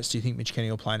many minutes do you think Mitch Kenny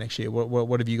will play next year?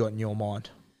 What have you got in your mind?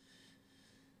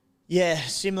 Yeah,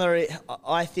 similar.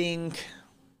 I think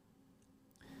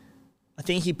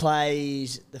he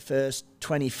plays the first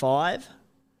 25.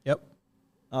 Yep.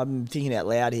 I'm thinking out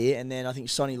loud here. And then I think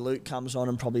Sonny Luke comes on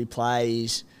and probably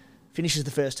finishes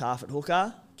the first half at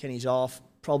hooker. Kenny's off,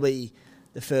 probably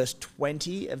the first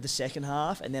 20 of the second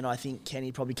half. And then I think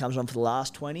Kenny probably comes on for the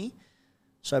last 20.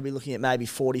 So I'll be looking at maybe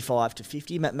 45 to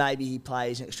 50. Maybe he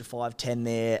plays an extra 5-10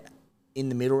 there in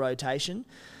the middle rotation.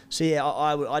 So, yeah,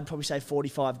 I'd probably say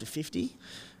 45 to 50.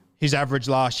 His average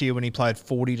last year when he played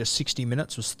 40 to 60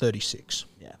 minutes was 36.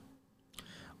 Yeah.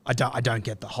 I don't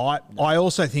get the hype. No. I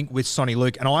also think with Sonny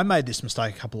Luke, and I made this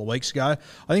mistake a couple of weeks ago,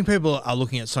 I think people are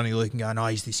looking at Sonny Luke and going, oh,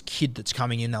 he's this kid that's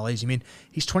coming in, they'll ease him in.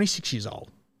 He's 26 years old.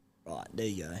 Right, there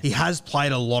you go. He has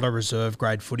played a lot of reserve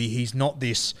grade footy. He's not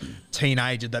this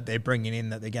teenager that they're bringing in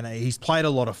that they're going to... He's played a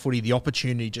lot of footy. The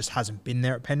opportunity just hasn't been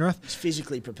there at Penrith. He's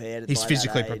physically prepared. He's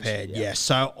physically prepared, yes.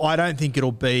 So I don't think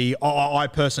it'll be... I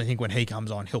personally think when he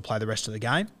comes on, he'll play the rest of the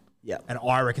game. Yeah. And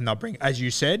I reckon they'll bring, as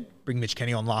you said, bring Mitch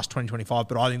Kenny on last 2025,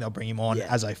 but I think they'll bring him on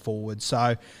as a forward.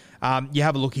 So you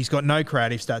have a look. He's got no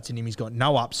creative stats in him. He's got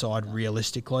no upside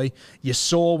realistically. You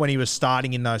saw when he was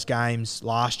starting in those games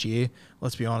last year,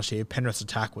 let's be honest here, Penrith's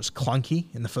attack was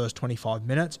clunky in the first 25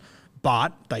 minutes,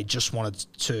 but they just wanted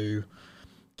to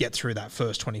get through that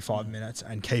first 25 minutes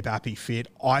and keep Appy fit.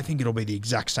 I think it'll be the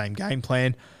exact same game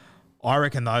plan. I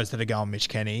reckon those that are going Mitch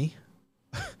Kenny...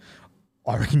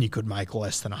 I reckon you could make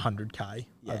less than 100K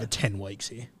over 10 weeks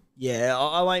here. Yeah,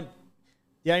 I won't...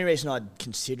 The only reason I'd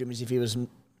consider him is if he was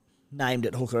named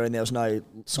at hooker and there was no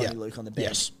Sonny Luke on the bench.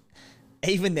 Yes.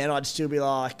 Even then, I'd still be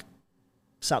like,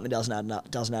 something doesn't add up.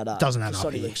 Doesn't add up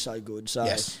Sonny Luke's so good. So,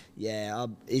 yes.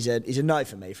 He's a no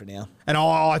for me for now. And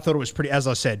I thought it was pretty... As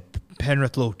I said,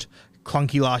 Penrith looked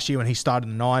clunky last year when he started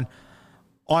in the 9.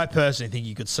 I personally think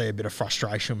you could see a bit of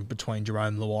frustration between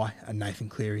Jerome Luai and Nathan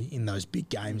Cleary in those big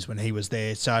games when he was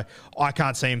there. So I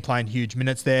can't see him playing huge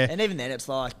minutes there. And even then, it's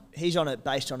like he's on it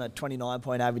based on a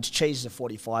 29-point average. Cheese is a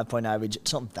 45-point average.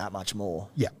 It's not that much more.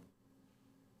 Yeah.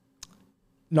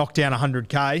 Knock down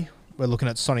 100K. We're looking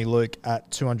at Sonny Luke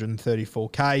at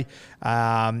 234K.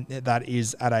 That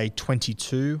is at a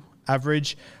 22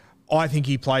 average. I think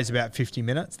he plays about 50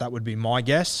 minutes. That would be my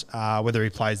guess. Whether he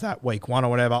plays that week 1 or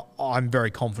whatever, I'm very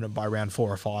confident by round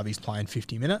 4 or 5 he's playing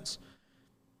 50 minutes.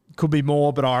 Could be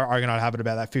more, but I reckon I'd have it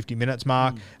about that 50 minutes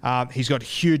mark. He's got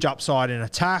huge upside in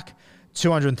attack.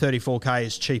 234K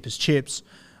is cheap as chips.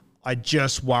 I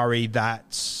just worry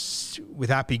that with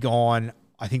Appy gone,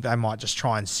 I think they might just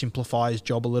try and simplify his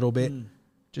job a little bit.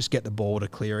 Just get the ball to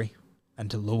Cleary and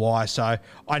to Luai. So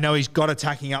I know he's got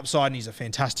attacking upside and he's a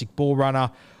fantastic ball runner.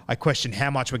 I question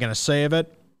how much we're going to see of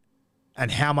it and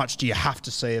how much do you have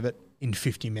to see of it in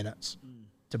 50 minutes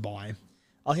to buy him.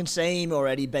 I can see him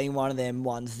already being one of them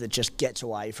ones that just gets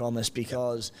away from us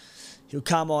because he'll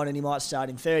come on and he might start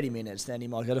in 30 minutes, then he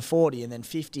might go to 40 and then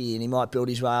 50 and he might build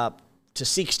his way up to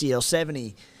 60 or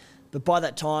 70. But by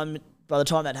the time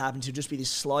that happens, he'll just be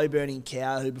this slow-burning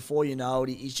cow who, before you know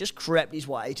it, he's just crept his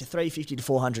way to 350 to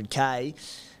 400K.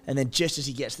 And then just as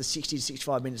he gets the 60 to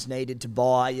 65 minutes needed to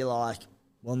buy, you're like,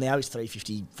 well, now he's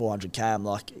 350, 400K. I'm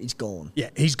like, he's gone. Yeah,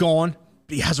 he's gone,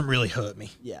 but he hasn't really hurt me.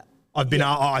 Yeah.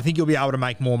 I think you'll be able to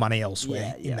make more money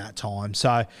elsewhere in that time.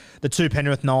 So the 2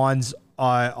 Penrith 9s,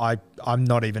 I'm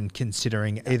not even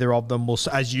considering either of them.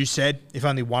 As you said, if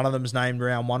only one of them's named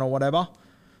round 1 or whatever,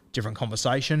 different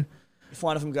conversation. If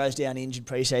one of them goes down injured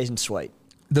pre-season, sweet.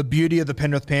 The beauty of the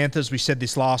Penrith Panthers, we said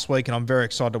this last week, and I'm very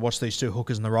excited to watch these 2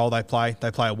 hookers in the role they play.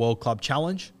 They play a World Club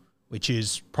Challenge, which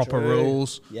is proper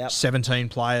rules, 17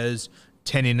 players,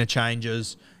 10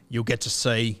 interchanges. You'll get to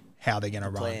see how they're going to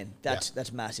run.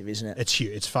 That's massive, isn't it? It's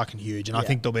huge. It's fucking huge. And I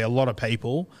think there'll be a lot of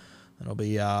people that'll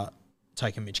be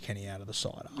taking Mitch Kenny out of the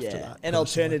side after that. And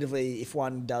alternatively, if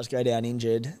one does go down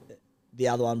injured, the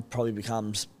other one probably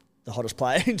becomes the hottest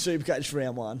player in Supercoach for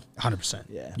round 1. 100%.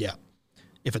 Yeah.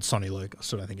 If it's Sonny Luke, I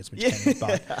still don't think it's Mitch Kenny.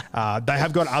 But they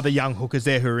have got other young hookers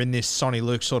there who are in this Sonny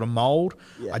Luke sort of mould.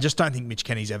 Yeah. I just don't think Mitch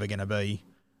Kenny's ever going to be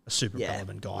a super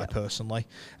relevant guy, personally.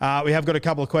 We have got a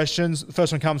couple of questions. The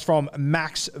first one comes from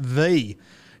Max V.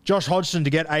 Josh Hodgson to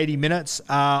get 80 minutes.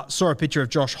 Saw a picture of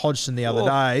Josh Hodgson the other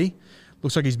day.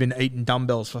 Looks like he's been eating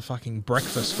dumbbells for fucking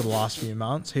breakfast for the last few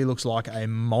months. He looks like a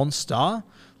monster.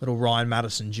 Little Ryan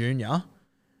Madison Jr.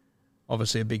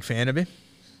 Obviously a big fan of him.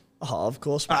 Oh, of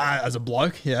course. As a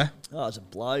bloke, yeah. Oh, as a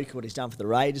bloke, what he's done for the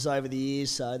Raiders over the years.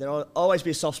 So there'll always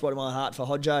be a soft spot in my heart for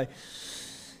Hodjo.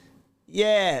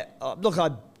 Yeah, look,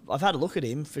 I've had a look at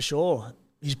him for sure.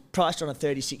 He's priced on a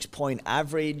 36-point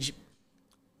average.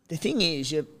 The thing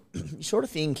is, you sort of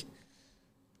think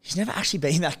he's never actually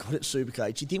been that good at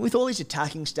Supercoach. You think with all his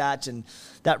attacking stats and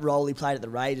that role he played at the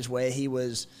Raiders where he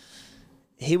was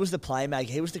the playmaker,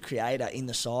 he was the creator in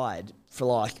the side for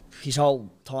like his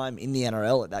whole time in the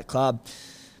NRL at that club.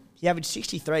 He averaged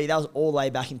 63. That was all the way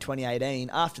back in 2018.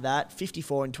 After that,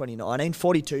 54 in 2019,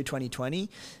 42 2020,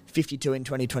 52 in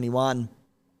 2021.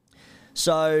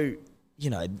 So,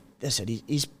 as I said,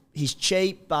 he's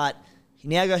cheap, but He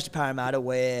now goes to Parramatta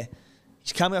where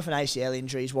he's coming off an ACL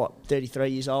injury. He's, 33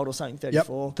 years old or something?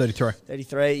 34? Yep, 33.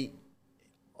 33.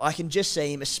 I can just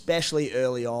see him, especially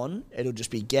early on, it'll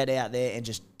just be get out there and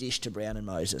just dish to Brown and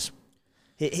Moses.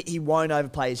 He won't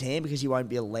overplay his hand because he won't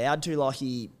be allowed to like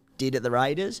he did at the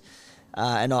Raiders.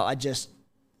 And I just...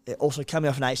 Also coming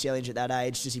off an ACL injury at that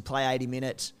age, does he play 80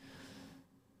 minutes?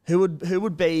 Who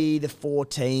would be the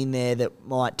 14 there that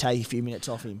might take a few minutes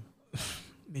off him?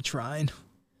 Mitch Rain.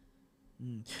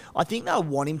 I think they'll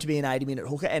want him to be an 80-minute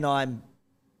hooker, and I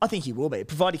think he will be,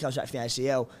 provided he comes back from the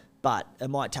ACL, but it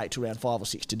might take to around 5 or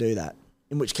 6 to do that,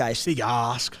 in which case... Big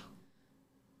ask.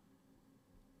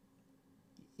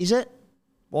 Is it?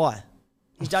 Why?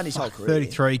 He's done his whole career.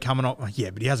 33 coming off...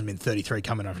 Yeah, but he hasn't been 33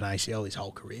 coming off an ACL his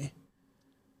whole career.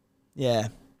 Yeah.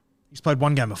 He's played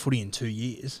one game of footy in 2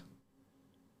 years.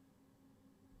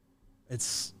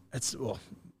 It's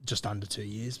just under 2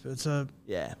 years, but it's a...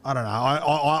 Yeah. I don't know.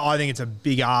 I think it's a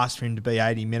big ask for him to be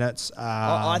 80 minutes.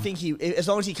 I think he, as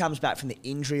long as he comes back from the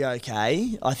injury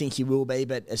okay, I think he will be,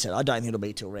 but as I said, I don't think it'll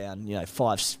be till around,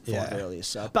 5 earlier.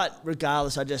 So, but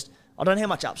regardless, I don't know how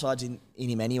much upside's in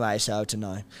him anyway, so to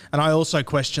know. And I also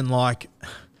question,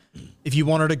 if you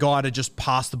wanted a guy to just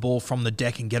pass the ball from the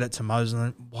deck and get it to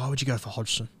Moses, why would you go for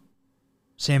Hodgson?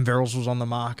 Sam Verrills was on the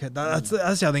market. That's the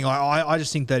other thing. I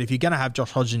just think that if you're going to have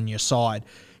Josh Hodgson on your side,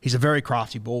 he's a very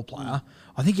crafty ball player.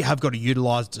 I think you have got to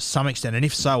utilise it to some extent. And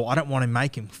if so, I don't want to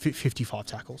make him 55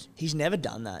 tackles. He's never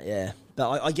done that, yeah.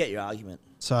 But I get your argument.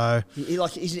 So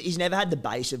he's never had the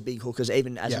base of big hookers,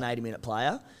 even as an 80-minute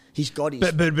player. He's got his...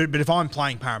 But if I'm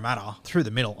playing Parramatta through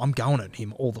the middle, I'm going at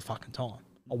him all the fucking time.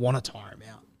 I want to tire him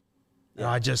out. And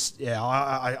I just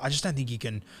don't think you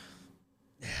can...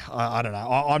 I don't know.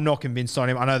 I'm not convinced on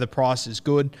him. I know the price is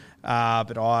good,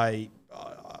 but I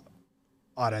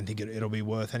don't think it'll be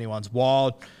worth anyone's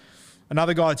while.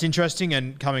 Another guy that's interesting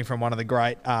and coming from one of the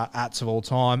great ats of all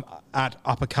time, at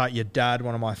Uppercut Your Dad,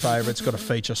 one of my favourites, got a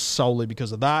feature solely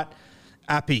because of that.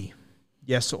 Appy,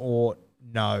 yes or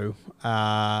no?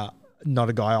 Not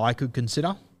a guy I could consider.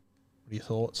 What are your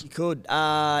thoughts? You could.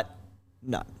 No,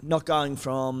 not going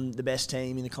from the best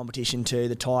team in the competition to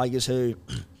the Tigers, who...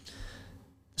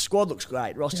 The squad looks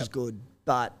great. Roster's good,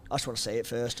 but I just want to see it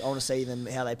first. I want to see them,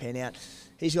 how they pan out.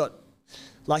 He's got...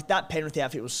 that Penrith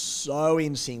outfit was so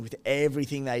in sync with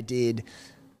everything they did.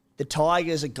 The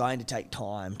Tigers are going to take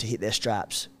time to hit their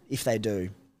straps, if they do.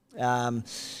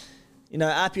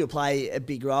 Appy will play a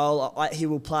big role. He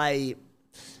will play...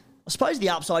 I suppose the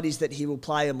upside is that he will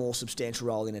play a more substantial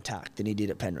role in attack than he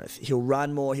did at Penrith. He'll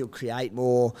run more, he'll create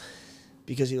more,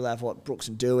 because he'll have Brooks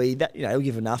and Dewey. That he'll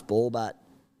give enough ball, but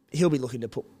he'll be looking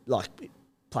to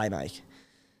play make.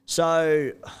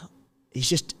 So he's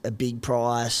just a big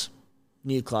price,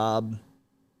 new club,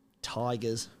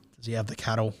 Tigers. Does he have the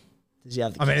cattle? At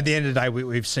the end of the day,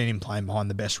 we've seen him playing behind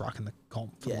the best ruck in the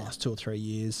comp for the last 2 or 3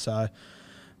 years. So,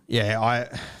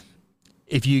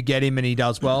 if you get him and he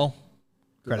does well,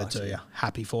 credit to you.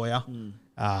 Happy for you.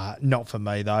 Not for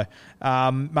me, though.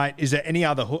 Mate, is there any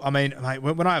other... mate,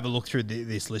 when I have a look through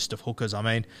this list of hookers,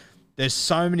 there's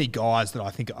so many guys that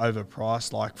I think are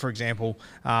overpriced. Like, for example,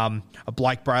 a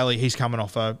Blake Brayley, he's coming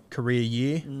off a career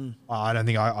year. I don't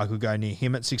think I could go near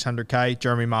him at 600K.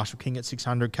 Jeremy Marshall-King at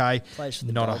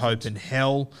 600K. Not a hope in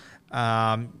hell.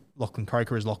 Lachlan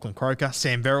Croker is Lachlan Croker.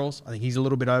 Sam Verrills, I think he's a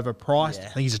little bit overpriced. Yeah. I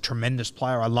think he's a tremendous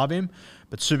player. I love him.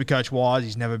 But Supercoach-wise,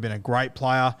 he's never been a great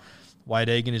player. Wade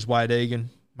Egan is Wade Egan.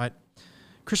 Mate,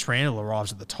 Chris Randall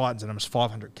arrives at the Titans at almost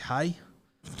 500K.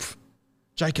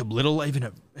 Jacob Little,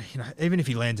 even if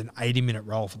he lands an 80-minute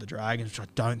role for the Dragons, which I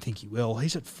don't think he will,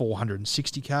 he's at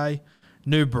 460K.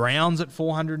 New Brown's at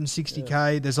 460K.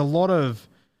 Yeah. There's a lot of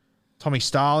Tommy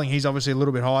Starling. He's obviously a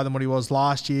little bit higher than what he was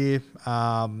last year.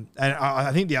 And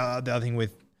I think the other thing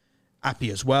with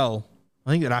Appy as well,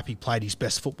 I think that Appy played his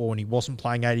best football when he wasn't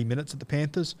playing 80 minutes at the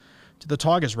Panthers. Do the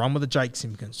Tigers run with a Jake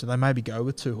Simpkins? Do they maybe go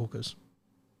with 2 hookers?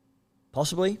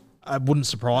 Possibly. It wouldn't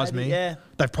surprise me. Yeah.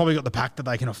 They've probably got the pack that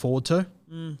they can afford to.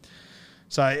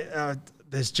 So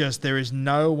there is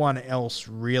no one else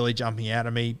really jumping out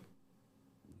at me.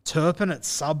 Turpin at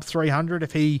sub 300.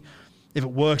 If it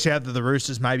works out that the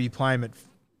Roosters maybe play him at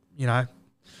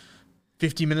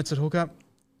 50 minutes at hooker,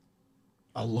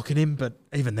 I'll look at him. But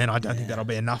even then, I don't think that'll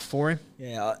be enough for him.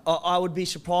 Yeah, I would be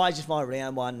surprised if my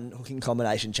round one hooking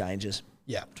combination changes.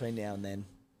 Yeah, between now and then.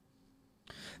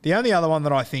 The only other one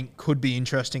that I think could be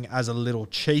interesting as a little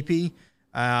cheapie,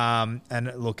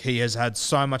 and look, he has had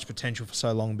so much potential for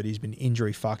so long, but he's been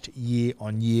injury fucked year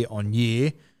on year on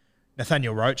year.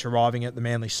 Nathaniel Roach arriving at the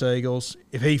Manly Seagulls.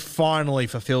 If he finally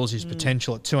fulfills his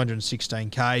potential at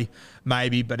 216K,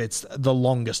 maybe, but it's the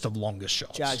longest of longest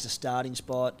shots. Jag's the starting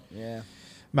spot, yeah.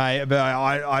 But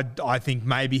I think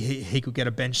maybe he could get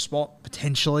a bench spot,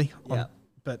 potentially. Yeah.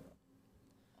 But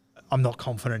I'm not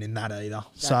confident in that either.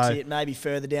 That's it. Maybe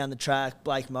further down the track,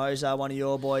 Blake Moser, one of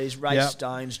your boys, Ray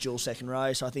Stone's dual second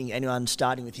row. So I think anyone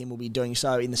starting with him will be doing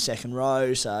so in the second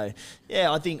row. So,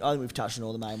 yeah, I think we've touched on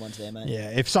all the main ones there, mate. Yeah,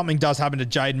 if something does happen to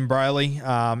Jaden Brayley,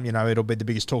 it'll be the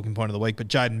biggest talking point of the week. But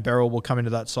Jaden Beryl will come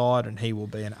into that side and he will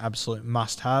be an absolute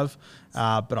must-have.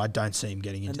 But I don't see him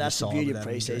getting into the side. And that's the beauty of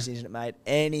pre-season, isn't it, mate?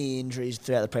 Any injuries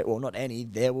throughout not any.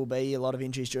 There will be a lot of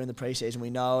injuries during the pre-season. We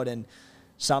know it, and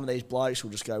some of these blokes will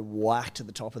just go whack to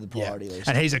the top of the priority list.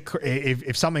 And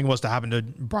if something was to happen to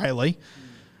Brayley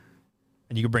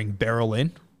and you could bring Beryl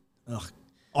in,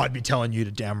 I'd be telling you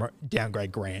to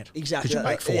downgrade Grant. Exactly.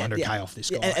 Because you make 400K off this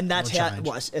guy. And that's how,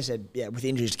 as I said, with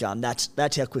injuries gone, that's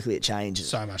how quickly it changes.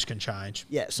 So much can change.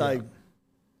 Yeah, so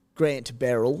Grant to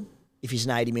Beryl, if he's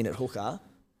an 80-minute hooker,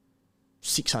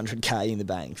 600K in the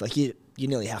bank. Like, you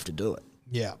nearly have to do it.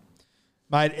 Yeah.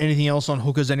 Mate, anything else on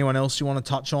hookers? Anyone else you want to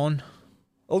touch on?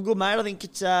 All good, mate. I think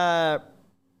it's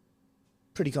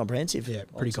pretty comprehensive. Yeah,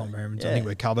 pretty comprehensive. I think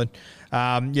we're covered.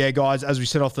 Guys, as we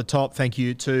said off the top, thank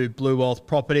you to Blue Wealth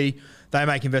Property. They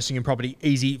make investing in property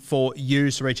easy for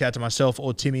you. So reach out to myself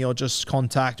or Timmy or just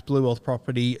contact Blue Wealth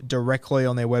Property directly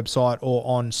on their website or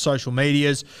on social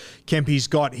medias. Kempy's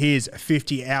got his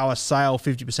 50-hour sale,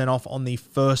 50% off on the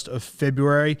 1st of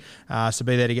February. So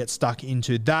be there to get stuck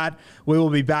into that. We will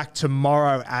be back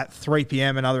tomorrow at 3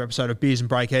 p.m. Another episode of Beers and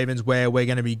Breakevens where we're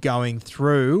going to be going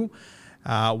through...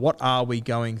 what are we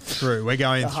going through? We're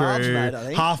going through halves, mate, I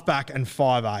think. Halfback and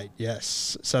 5'8".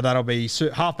 Yes. So that'll be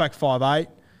halfback 5'8".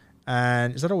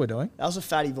 And is that all we're doing? That was a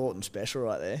Fatty Vorton special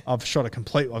right there. I've shot it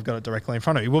complete. I've got it directly in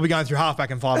front of me. We'll be going through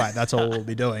halfback and 5'8". That's all we'll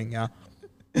be doing. Yeah.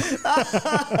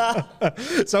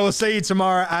 So we'll see you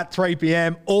tomorrow at 3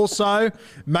 p.m. Also,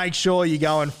 make sure you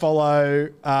go and follow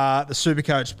the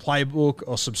Supercoach Playbook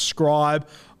or subscribe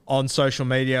on social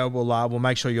media. We'll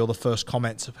make sure you're the first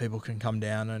comment so people can come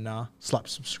down and slap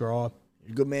subscribe.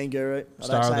 You're a good man, Guru.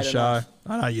 Star of the show.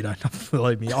 I know you don't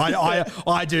believe me.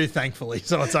 I do, thankfully,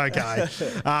 so it's okay.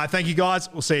 Thank you, guys.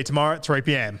 We'll see you tomorrow at 3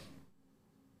 p.m.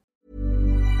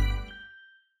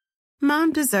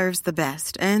 Mom deserves the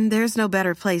best, and there's no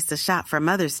better place to shop for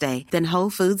Mother's Day than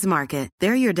Whole Foods Market.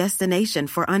 They're your destination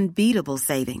for unbeatable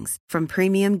savings, from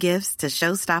premium gifts to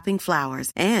show-stopping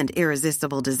flowers and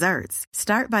irresistible desserts.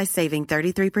 Start by saving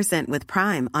 33% with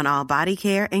Prime on all body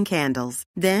care and candles.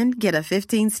 Then get a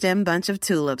 15-stem bunch of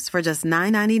tulips for just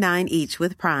 $9.99 each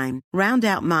with Prime. Round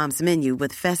out Mom's menu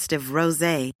with festive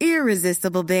rosé,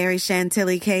 irresistible berry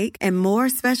chantilly cake, and more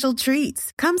special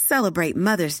treats. Come celebrate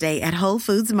Mother's Day at Whole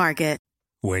Foods Market.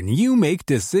 When you make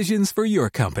decisions for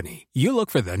your company, you look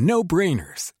for the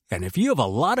no-brainers. And if you have a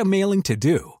lot of mailing to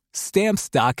do,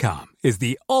 Stamps.com is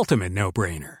the ultimate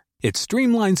no-brainer. It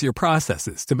streamlines your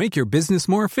processes to make your business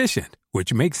more efficient,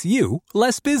 which makes you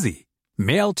less busy.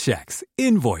 Mail checks,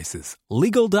 invoices,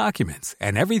 legal documents,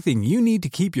 and everything you need to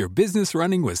keep your business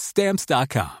running with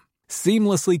Stamps.com.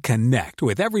 Seamlessly connect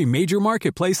with every major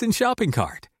marketplace and shopping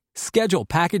cart. Schedule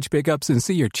package pickups and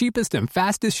see your cheapest and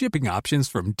fastest shipping options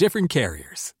from different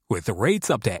carriers. With rates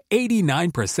up to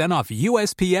 89% off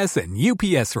USPS and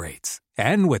UPS rates.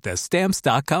 And with the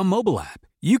Stamps.com mobile app,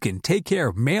 you can take care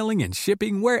of mailing and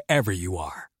shipping wherever you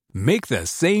are. Make the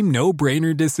same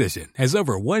no-brainer decision as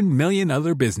over 1 million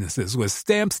other businesses with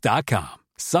Stamps.com.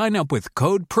 Sign up with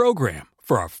code PROGRAM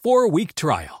for a 4-week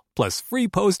trial, plus free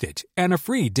postage and a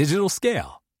free digital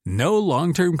scale. No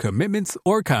long-term commitments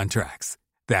or contracts.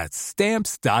 That's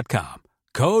Stamps.com.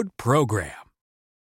 Code PROGRAM.